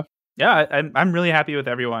well, yeah? Yeah, I'm really happy with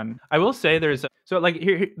everyone. I will say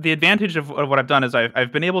here the advantage of what I've done is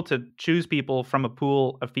I've been able to choose people from a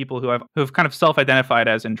pool of people who've kind of self-identified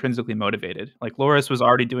as intrinsically motivated. Like Loris was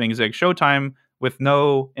already doing Zig Showtime with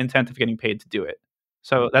no intent of getting paid to do it.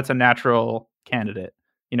 So that's a natural candidate.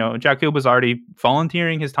 You know, Jakub was already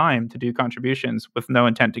volunteering his time to do contributions with no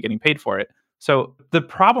intent to getting paid for it. So the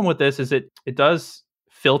problem with this is it does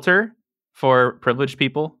filter for privileged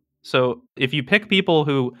people. So if you pick people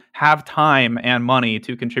who have time and money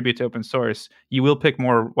to contribute to open source, you will pick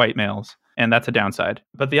more white males, and that's a downside.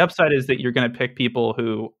 But the upside is that you're going to pick people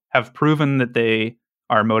who have proven that they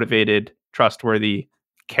are motivated, trustworthy,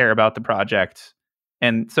 care about the project.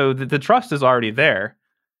 And so the trust is already there.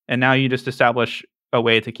 And now you just establish a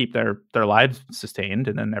way to keep their lives sustained,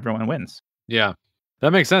 and then everyone wins. Yeah,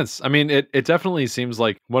 that makes sense. I mean, it definitely seems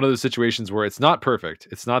like one of those situations where it's not perfect.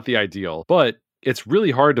 It's not the ideal, but it's really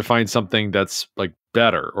hard to find something that's like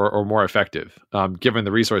better or more effective, given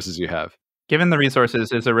the resources you have. Given the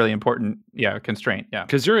resources is a really important, constraint. Yeah.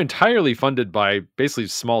 Because you're entirely funded by basically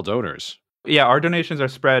small donors. Yeah, our donations are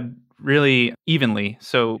spread really evenly.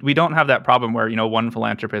 So we don't have that problem where, one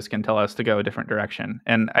philanthropist can tell us to go a different direction.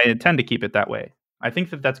 And I intend to keep it that way. I think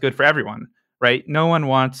that that's good for everyone, right? No one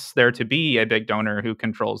wants there to be a big donor who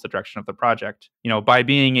controls the direction of the project. By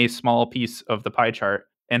being a small piece of the pie chart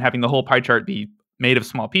and having the whole pie chart be made of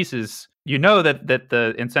small pieces, that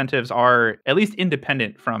the incentives are at least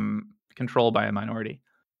independent from control by a minority.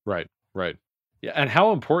 Right, right. Yeah, and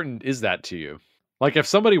how important is that to you? Like, if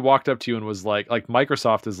somebody walked up to you and was like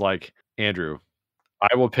Microsoft is like, "Andrew,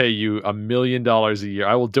 I will pay you $1 million a year.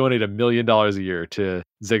 I will donate $1 million a year to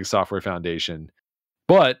Zig Software Foundation,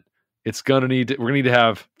 but we're gonna need to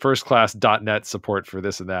have first class .NET support for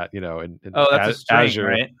this and that, and Oh, that's a string, Azure,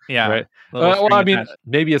 right? Yeah, right?" little Well, string I mean, attached.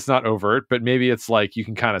 maybe it's not overt, but maybe it's like you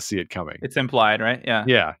can kind of see it coming. It's implied, right? Yeah.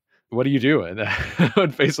 Yeah. What do you do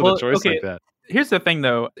when faced with a Well, choice like okay. that? Here's the thing,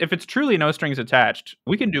 though. If it's truly no strings attached,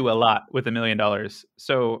 we can do a lot with $1 million.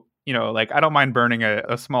 So, like I don't mind burning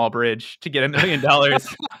a small bridge to get $1 million.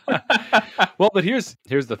 Well, but here's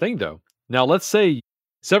the thing though. Now, let's say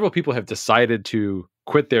several people have decided to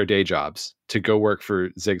quit their day jobs to go work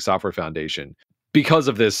for Zig Software Foundation because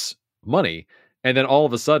of this money, and then all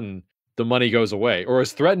of a sudden the money goes away or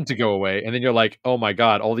is threatened to go away, and then you're like, "Oh my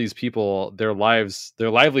god, all these people, their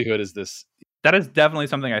livelihood is this." That is definitely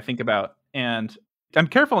something I think about. And I'm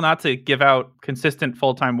careful not to give out consistent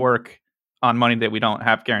full-time work on money that we don't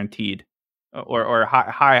have guaranteed or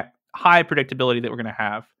high predictability that we're going to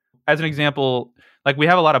have. As an example, like we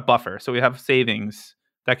have a lot of buffer. So we have savings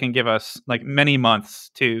that can give us like many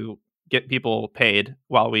months to get people paid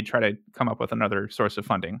while we try to come up with another source of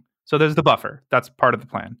funding. So there's the buffer. That's part of the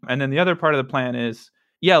plan. And then the other part of the plan is,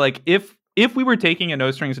 yeah, like if we were taking a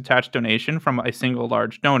no strings attached donation from a single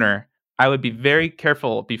large donor, I would be very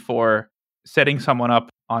careful before setting someone up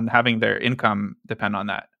on having their income depend on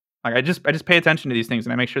that. Like I just pay attention to these things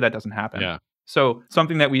and I make sure that doesn't happen. Yeah. So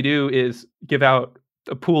something that we do is give out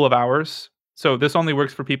a pool of hours. So this only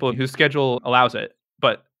works for people whose schedule allows it,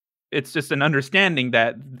 but it's just an understanding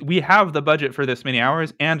that we have the budget for this many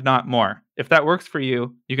hours and not more. If that works for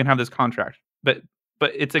you, you can have this contract. But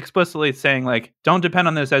it's explicitly saying like, don't depend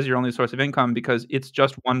on this as your only source of income because it's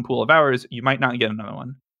just one pool of hours. You might not get another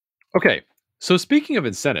one. Okay. So speaking of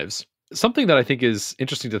incentives, something that I think is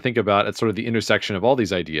interesting to think about at sort of the intersection of all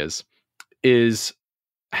these ideas is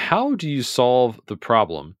how do you solve the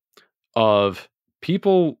problem of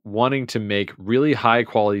people wanting to make really high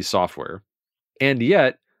quality software and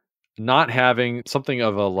yet not having something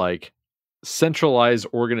of a like centralized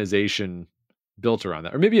organization built around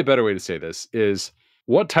that? Or maybe a better way to say this is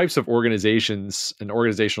what types of organizations and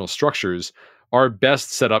organizational structures are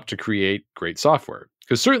best set up to create great software?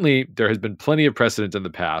 Because certainly there has been plenty of precedent in the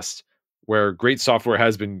past where great software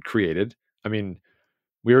has been created. I mean,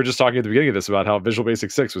 we were just talking at the beginning of this about how Visual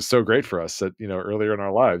Basic 6 was so great for us earlier in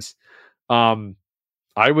our lives. Um,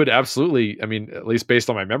 I would absolutely, I mean, at least based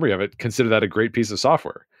on my memory of it, consider that a great piece of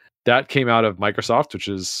software. That came out of Microsoft, which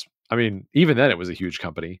is, I mean, even then it was a huge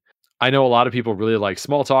company. I know a lot of people really like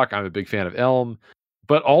Smalltalk. I'm a big fan of Elm,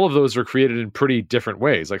 but all of those were created in pretty different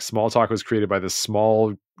ways. Like Smalltalk was created by this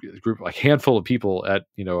small group, like handful of people at,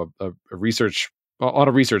 a research on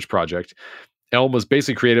a research project. Elm was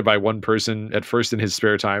basically created by one person at first in his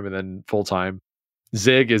spare time and then full time.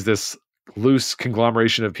 Zig is this loose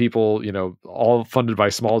conglomeration of people, all funded by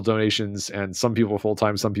small donations and some people full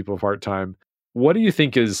time, some people part time. What do you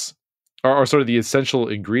think are sort of the essential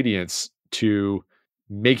ingredients to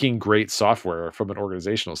making great software from an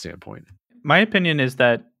organizational standpoint? My opinion is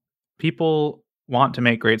that people want to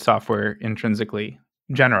make great software intrinsically,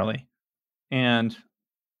 generally, and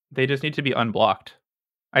they just need to be unblocked.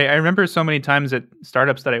 I remember so many times at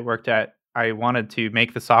startups that I worked at, I wanted to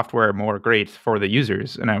make the software more great for the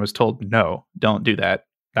users, and I was told, no, don't do that.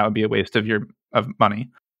 That would be a waste of money.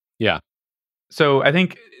 Yeah. So I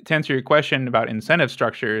think to answer your question about incentive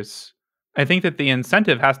structures, I think that the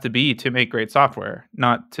incentive has to be to make great software,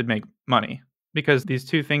 not to make money, because these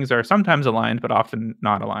two things are sometimes aligned, but often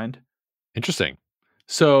not aligned. Interesting.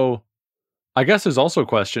 So I guess there's also a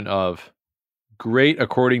question of great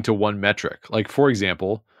according to one metric. Like, for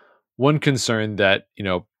example, one concern that,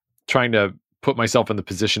 trying to put myself in the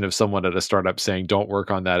position of someone at a startup saying, don't work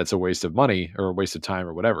on that, it's a waste of money or a waste of time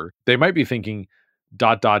or whatever. They might be thinking, ...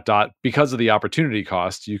 because of the opportunity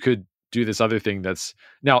cost, you could do this other thing that's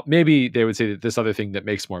now maybe they would say that this other thing that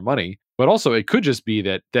makes more money, but also it could just be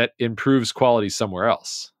that improves quality somewhere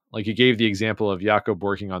else. Like you gave the example of Jakob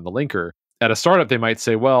working on the linker. At a startup, they might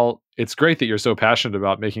say, well, it's great that you're so passionate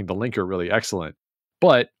about making the linker really excellent,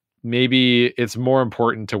 but maybe it's more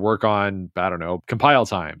important to work on, I don't know, compile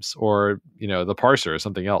times or, the parser or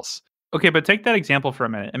something else. Okay, but take that example for a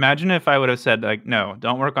minute. Imagine if I would have said like, no,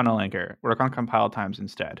 don't work on a linker, work on compile times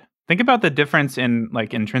instead. Think about the difference in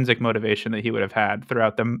like intrinsic motivation that he would have had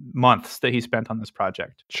throughout the months that he spent on this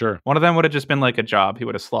project. Sure. One of them would have just been like a job. He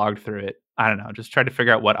would have slogged through it. I don't know, just tried to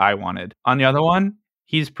figure out what I wanted. On the other one,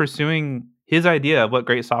 he's pursuing his idea of what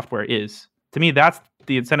great software is. To me, that's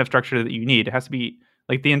the incentive structure that you need. It has to be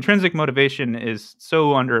like the intrinsic motivation is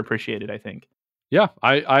so underappreciated, I think. Yeah,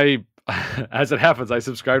 I as it happens, I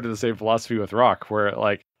subscribe to the same philosophy with rock, where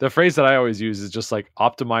like the phrase that I always use is just like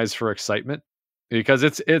optimize for excitement, because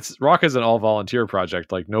it's rock is an all volunteer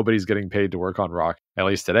project. Like nobody's getting paid to work on rock, at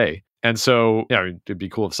least today. And so, yeah, I mean, it'd be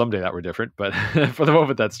cool if someday that were different, but for the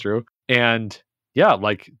moment, that's true. And yeah,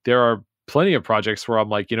 like there are plenty of projects where I'm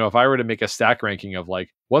like, if I were to make a stack ranking of like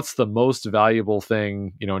what's the most valuable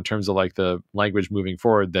thing, in terms of like the language moving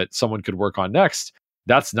forward that someone could work on next,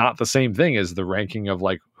 that's not the same thing as the ranking of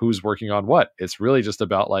like who's working on what. It's really just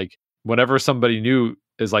about like whenever somebody new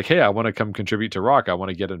is like, hey, I want to come contribute to rock, I want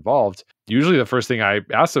to get involved. Usually the first thing I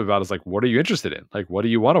ask them about is like, what are you interested in? Like, what do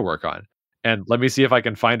you want to work on? And let me see if I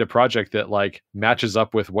can find a project that like matches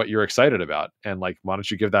up with what you're excited about. And like, why don't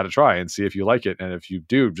you give that a try and see if you like it? And if you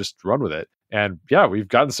do, just run with it. And yeah, we've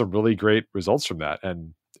gotten some really great results from that.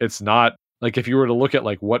 And it's not like if you were to look at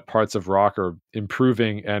like what parts of rock are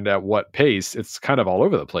improving and at what pace, it's kind of all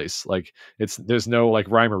over the place. Like there's no like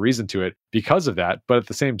rhyme or reason to it because of that. But at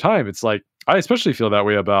the same time, it's like I especially feel that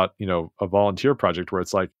way about, a volunteer project where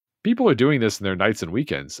it's like people are doing this in their nights and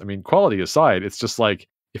weekends. I mean, quality aside, it's just like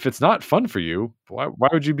if it's not fun for you, why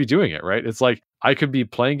would you be doing it, right? It's like I could be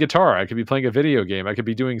playing guitar, I could be playing a video game, I could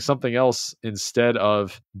be doing something else instead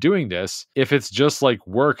of doing this. If it's just like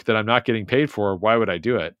work that I'm not getting paid for, why would I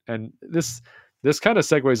do it? And this kind of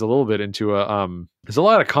segues a little bit into there's a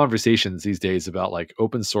lot of conversations these days about like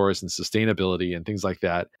open source and sustainability and things like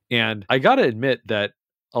that. And I got to admit that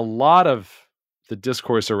a lot of the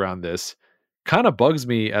discourse around this kind of bugs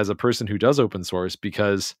me as a person who does open source,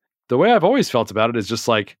 because the way I've always felt about it is just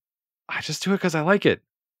like, I just do it because I like it.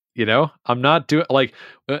 I'm not doing like,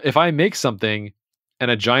 if I make something and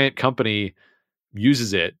a giant company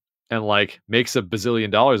uses it and like makes a bazillion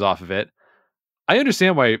dollars off of it, I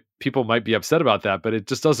understand why people might be upset about that, but it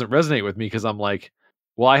just doesn't resonate with me because I'm like,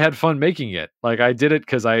 well, I had fun making it. Like I did it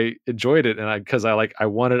because I enjoyed it, and I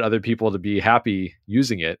wanted other people to be happy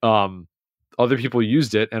using it. Other people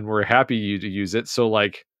used it and were happy to use it. So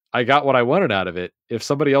like I got what I wanted out of it. If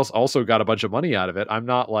somebody else also got a bunch of money out of it, I'm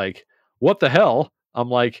not like, what the hell? I'm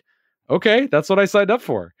like, okay, that's what I signed up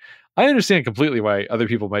for. I understand completely why other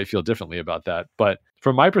people might feel differently about that. But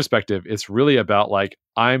from my perspective, it's really about like,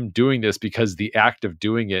 I'm doing this because the act of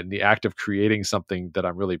doing it and the act of creating something that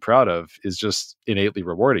I'm really proud of is just innately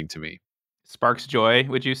rewarding to me. Sparks joy,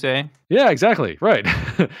 would you say? Yeah, exactly. Right.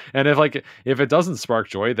 And if it doesn't spark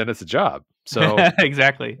joy, then it's a job. So,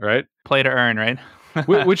 Exactly. right. Play to earn, right?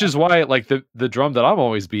 Which is why like the drum that I'm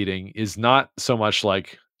always beating is not so much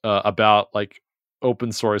like about like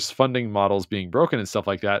open source funding models being broken and stuff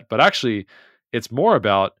like that, but actually it's more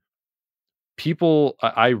about people.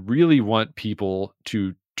 I really want people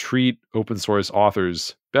to treat open source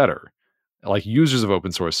authors better, like users of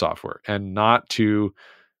open source software, and not to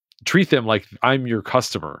treat them like I'm your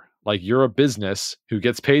customer. Like you're a business who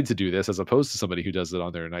gets paid to do this as opposed to somebody who does it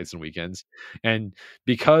on their nights and weekends. And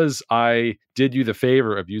because I did you the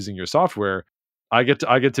favor of using your software, I get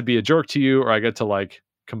to be a jerk to you, or I get to like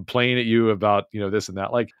complain at you about, this and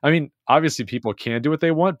that. Like, I mean, obviously people can do what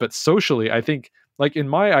they want, but socially, I think like in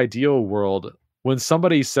my ideal world, when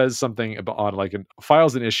somebody says something about on like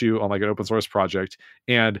files an issue on like an open source project,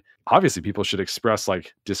 and obviously people should express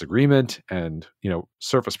like disagreement and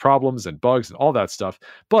surface problems and bugs and all that stuff,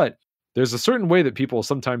 but there's a certain way that people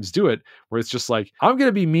sometimes do it where it's just like, I'm going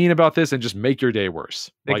to be mean about this and just make your day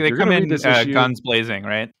worse. They, like they you're come going to read in this issue, guns blazing,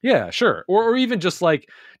 right? yeah, sure. Or even just like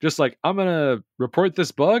I'm going to report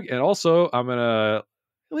this bug, and also I'm going to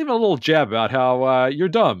leave a little jab about how you're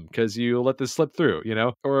dumb because you let this slip through,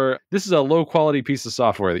 or this is a low quality piece of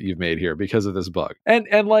software that you've made here because of this bug.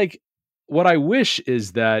 And like what I wish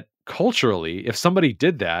is that culturally, if somebody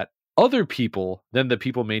did that, other people than the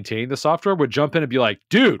people maintaining the software would jump in and be like,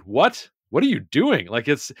 dude, what are you doing? Like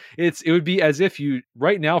it would be as if you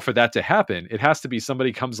right now, for that to happen, it has to be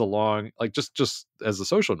somebody comes along, like just as a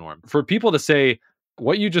social norm for people to say,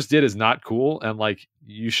 what you just did is not cool, and like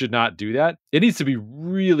you should not do that. It needs to be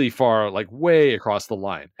really far, like way across the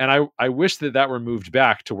line. And I wish that were moved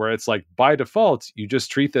back to where it's like by default you just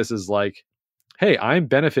treat this as like, hey, I'm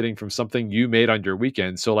benefiting from something you made on your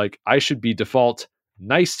weekend, so like I should be default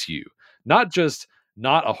nice to you, not just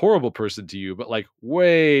not a horrible person to you, but like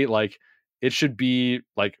way like it should be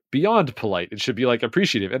like beyond polite. It should be like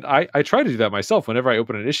appreciative. And I try to do that myself. Whenever I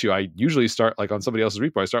open an issue, I usually start like on somebody else's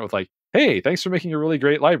repo. I start with like, hey, thanks for making a really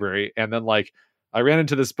great library. And then like, I ran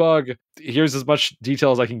into this bug. Here's as much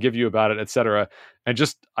detail as I can give you about it, etc. And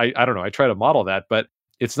just I don't know. I try to model that, but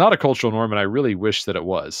it's not a cultural norm, and I really wish that it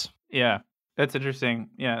was. Yeah, that's interesting.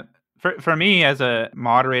 Yeah. For me as a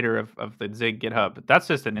moderator of the Zig GitHub, that's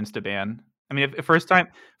just an insta ban. I mean, if first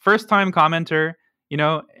time commenter, you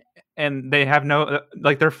know, and they have no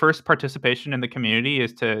like their first participation in the community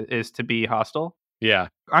is to be hostile. Yeah.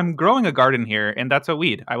 I'm growing a garden here, and that's a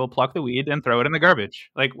weed. I will pluck the weed and throw it in the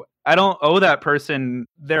garbage. Like I don't owe that person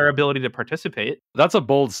their ability to participate. That's a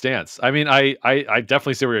bold stance. I mean, I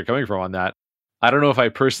definitely see where you're coming from on that. I don't know if I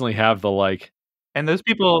personally have the like. And those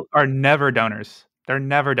people are never donors. They're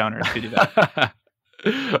never donors who do that.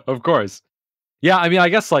 Of course. Yeah, I mean, I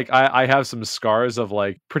guess like I have some scars of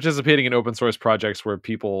like participating in open source projects where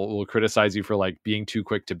people will criticize you for like being too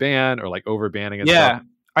quick to ban or like over banning and stuff. Yeah.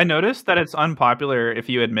 I noticed that it's unpopular if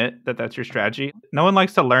you admit that that's your strategy. No one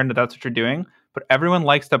likes to learn that that's what you're doing, but everyone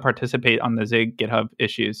likes to participate on the Zig GitHub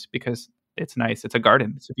issues because it's nice. It's a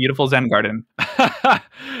garden. It's a beautiful Zen garden.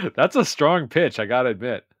 That's a strong pitch, I gotta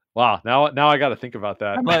admit. Wow, now I gotta think about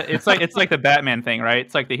that. But it's like the Batman thing, right?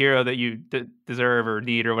 It's like the hero that you deserve or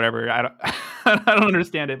need or whatever. I don't I don't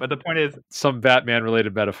understand it, but the point is some Batman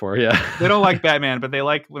related metaphor. Yeah, they don't like Batman, but they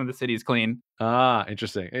like when the city's clean. Ah,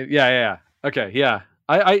 interesting. Yeah. Okay, yeah.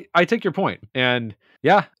 I take your point, and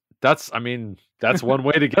yeah, that's one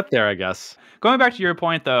way to get there, I guess. Going back to your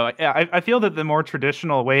point, though, yeah, I feel that the more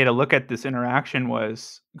traditional way to look at this interaction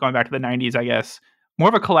was going back to the 90s, I guess, more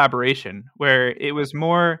of a collaboration where it was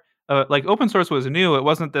more like open source was new. It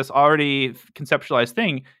wasn't this already conceptualized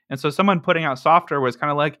thing. And so someone putting out software was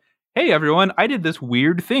kind of like, hey, everyone, I did this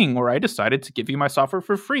weird thing where I decided to give you my software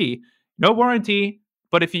for free. No warranty,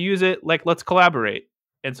 but if you use it, like, let's collaborate.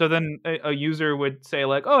 And so then a user would say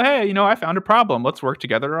like, oh, hey, I found a problem. Let's work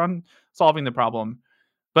together on solving the problem.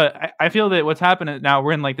 But I feel that what's happening now,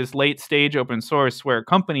 we're in like this late stage open source where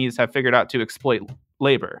companies have figured out to exploit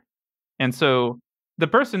labor. And so the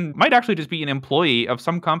person might actually just be an employee of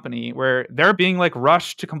some company where they're being like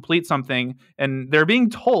rushed to complete something and they're being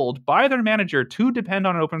told by their manager to depend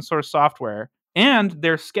on open source software and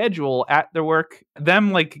their schedule at their work,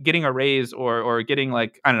 them like getting a raise or getting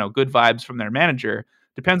like, I don't know, good vibes from their manager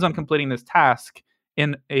depends on completing this task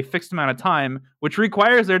in a fixed amount of time, which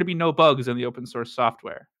requires there to be no bugs in the open source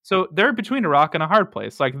software. So they're between a rock and a hard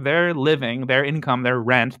place. Like their living, their income, their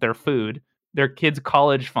rent, their food, their kids'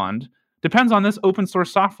 college fund depends on this open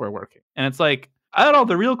source software working. And it's like, I don't know,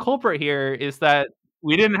 the real culprit here is that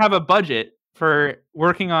we didn't have a budget for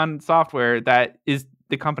working on software that is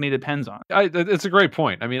the company depends on. It's a great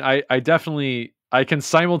point. I mean, I definitely I can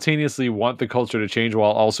simultaneously want the culture to change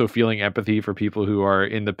while also feeling empathy for people who are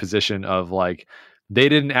in the position of like they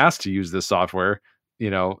didn't ask to use this software,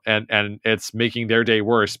 and it's making their day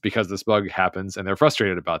worse because this bug happens and they're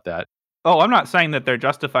frustrated about that. Oh, I'm not saying that they're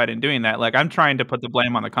justified in doing that. Like I'm trying to put the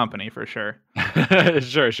blame on the company for sure.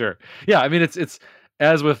 Sure. Yeah, I mean it's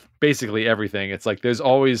as with basically everything, it's like there's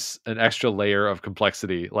always an extra layer of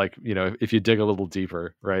complexity, like, if you dig a little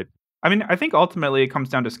deeper, right? I mean, I think ultimately it comes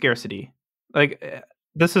down to scarcity. Like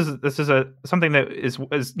this is something that is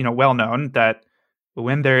well known that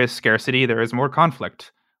when there is scarcity, there is more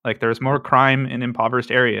conflict. Like there's more crime in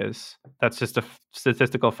impoverished areas. That's just a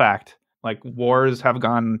statistical fact. Like wars have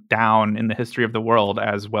gone down in the history of the world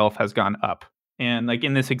as wealth has gone up. And like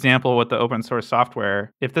in this example with the open source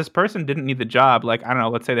software, if this person didn't need the job, like, I don't know,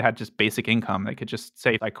 let's say they had just basic income, they could just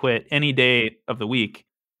say, I quit any day of the week.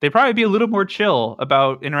 They'd probably be a little more chill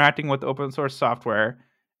about interacting with open source software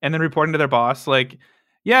and then reporting to their boss, like,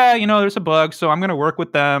 yeah, there's a bug, so I'm going to work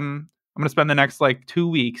with them. I'm going to spend the next like 2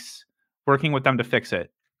 weeks working with them to fix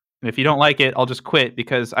it. And if you don't like it, I'll just quit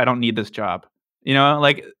because I don't need this job.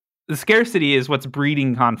 Like the scarcity is what's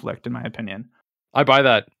breeding conflict, in my opinion. I buy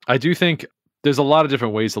that. I do think there's a lot of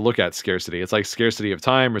different ways to look at scarcity. It's like scarcity of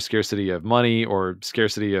time or scarcity of money or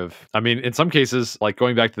scarcity of, in some cases, like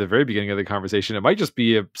going back to the very beginning of the conversation, it might just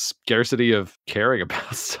be a scarcity of caring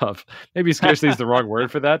about stuff. Maybe scarcity is the wrong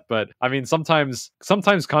word for that, but sometimes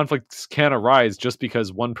conflicts can arise just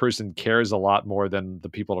because one person cares a lot more than the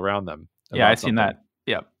people around them. Yeah, I've seen that.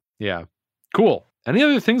 Yep. Yeah. Cool. Any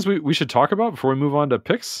other things we should talk about before we move on to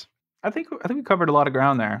picks? I think we covered a lot of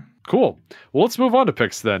ground there. Cool. Well, let's move on to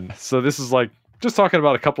picks then. So this is like just talking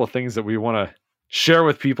about a couple of things that we want to share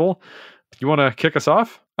with people. You want to kick us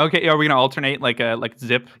off? Okay. Are we going to alternate like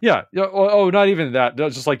zip? Yeah. Oh, not even that.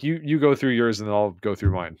 Just like you go through yours and then I'll go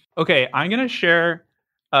through mine. Okay. I'm going to share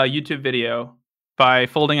a YouTube video by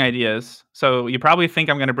Folding Ideas. So you probably think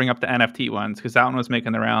I'm going to bring up the NFT ones because that one was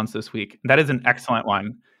making the rounds this week. That is an excellent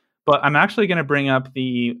one. But I'm actually going to bring up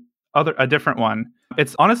a different one.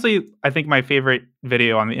 It's honestly, I think, my favorite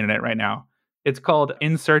video on the internet right now. It's called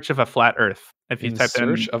In Search of a Flat Earth. If you In type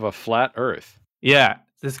Search of a Flat Earth. Yeah.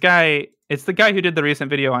 This guy, it's the guy who did the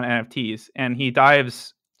recent video on NFTs, and he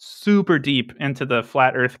dives super deep into the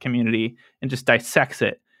flat Earth community and just dissects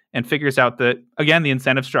it and figures out the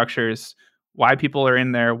incentive structures, why people are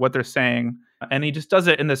in there, what they're saying. And he just does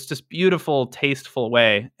it in this just beautiful, tasteful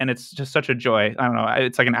way. And it's just such a joy. I don't know.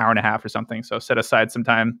 It's like an hour and a half or something. So set aside some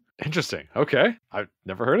time. Interesting. Okay. I've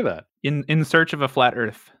never heard of that. In Search of a Flat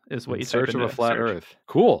Earth is what you type Search of a into Flat search. Earth.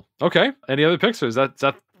 Cool. Okay. Any other picks? Or is that's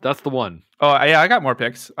the one? Oh, yeah. I got more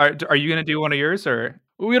picks. Are you going to do one of yours or?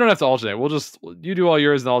 We don't have to alternate. You do all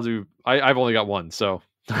yours and I'll do, I've only got one. So.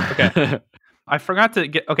 Okay. I forgot to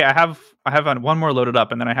get, okay. I have one more loaded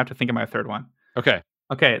up and then I have to think of my third one. Okay.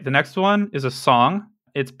 Okay, the next one is a song.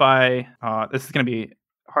 It's by, this is going to be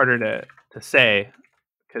harder to say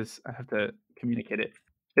because I have to communicate it.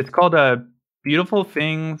 It's called Beautiful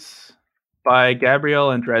Things by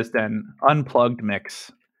Gabrielle and Dresden, Unplugged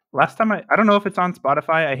Mix. Last time I don't know if it's on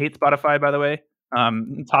Spotify. I hate Spotify, by the way.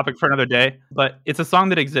 Topic for another day. But it's a song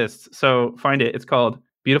that exists, so find it. It's called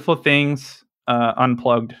Beautiful Things,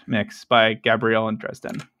 Unplugged Mix by Gabrielle and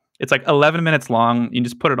Dresden. It's like 11 minutes long. You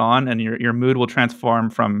just put it on and your mood will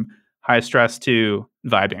transform from high stress to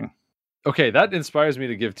vibing. Okay, that inspires me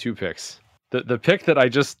to give two picks. The pick that I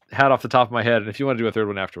just had off the top of my head, and if you want to do a third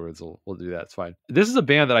one afterwards, we'll do that. It's fine. This is a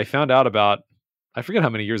band that I found out about, I forget how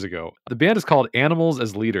many years ago. The band is called Animals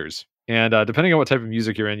as Leaders. And depending on what type of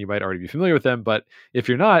music you're in, you might already be familiar with them. But if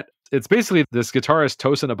you're not, it's basically this guitarist,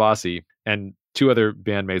 Tosin Abasi, and two other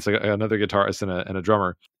bandmates, like another guitarist and a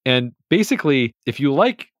drummer. And basically, if you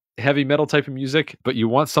like heavy metal type of music, but you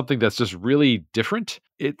want something that's just really different,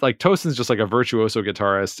 it like Tosin's just like a virtuoso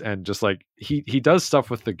guitarist, and just like he does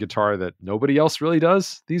stuff with the guitar that nobody else really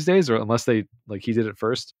does these days, or unless they like he did it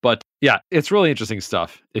first. But yeah, it's really interesting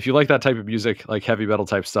stuff. If you like that type of music, like heavy metal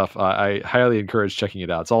type stuff, I highly encourage checking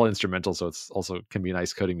it out. It's all instrumental, so it's also can be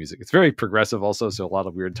nice coding music. It's very progressive also, so a lot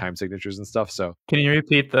of weird time signatures and stuff. So can you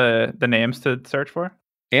repeat the names to search for?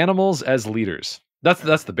 Animals as Leaders.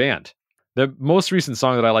 That's the band. The most recent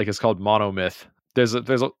song that I like is called Monomyth. There's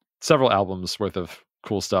several albums worth of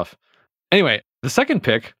cool stuff. Anyway, the second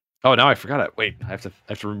pick. Oh, now I forgot it. Wait, I have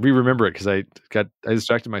to re-remember it because I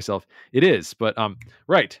distracted myself. It is, but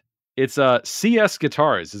right. It's CS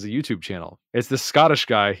Guitars is a YouTube channel. It's this Scottish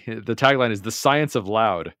guy. The tagline is "The Science of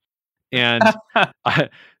Loud," and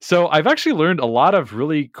so I've actually learned a lot of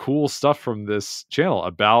really cool stuff from this channel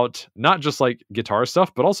about not just like guitar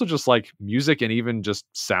stuff, but also just like music and even just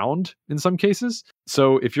sound in some cases.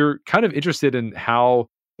 So if you're kind of interested in how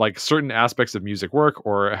like certain aspects of music work,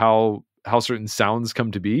 or how certain sounds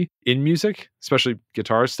come to be in music, especially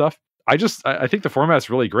guitar stuff, I think the format's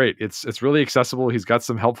really great. It's really accessible. He's got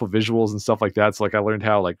some helpful visuals and stuff like that. So like I learned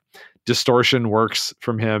how like distortion works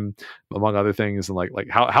from him, among other things, and like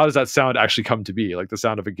how does that sound actually come to be, like the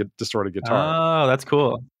sound of a distorted guitar. Oh, that's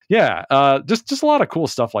cool. Yeah, just a lot of cool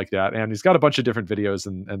stuff like that. And he's got a bunch of different videos,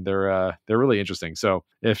 and they're really interesting. So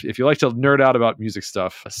if you like to nerd out about music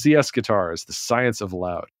stuff, CS Guitars, The Science of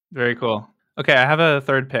Loud. Very cool. Okay, I have a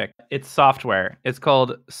third pick. It's software. It's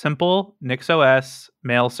called Simple NixOS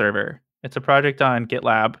Mail Server. It's a project on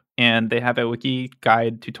GitLab, and they have a wiki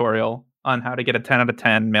guide tutorial on how to get a 10 out of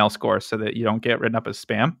 10 mail score so that you don't get written up as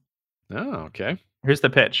spam. Oh, okay. Here's the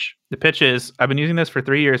pitch. The pitch is I've been using this for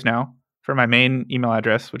 3 years now for my main email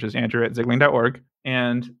address, which is andrew@zigling.org,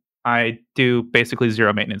 and I do basically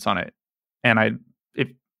zero maintenance on it. And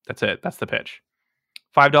that's it. That's the pitch.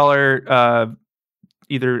 $5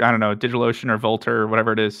 either, I don't know, DigitalOcean or Volt or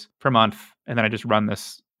whatever it is per month. And then I just run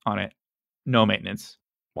this on it. No maintenance.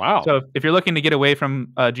 Wow. So if you're looking to get away from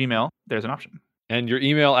Gmail, there's an option. And your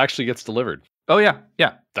email actually gets delivered. Oh, yeah.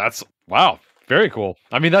 Yeah. That's, wow. Very cool.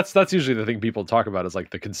 I mean, that's usually the thing people talk about is like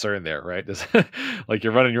the concern there, right? Is like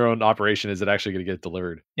you're running your own operation. Is it actually going to get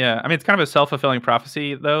delivered? Yeah. I mean, it's kind of a self-fulfilling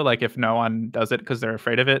prophecy, though. Like if no one does it because they're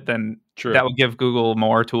afraid of it, then that will give Google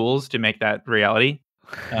more tools to make that reality.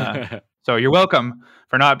 So you're welcome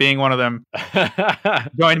for not being one of them.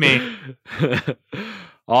 Join me.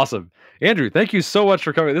 Awesome. Andrew, thank you so much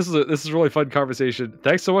for coming. This is a really fun conversation.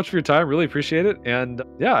 Thanks so much for your time. Really appreciate it. And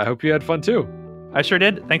yeah, I hope you had fun too. I sure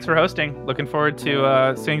did. Thanks for hosting. Looking forward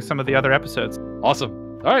to seeing some of the other episodes.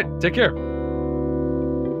 Awesome. All right. Take care.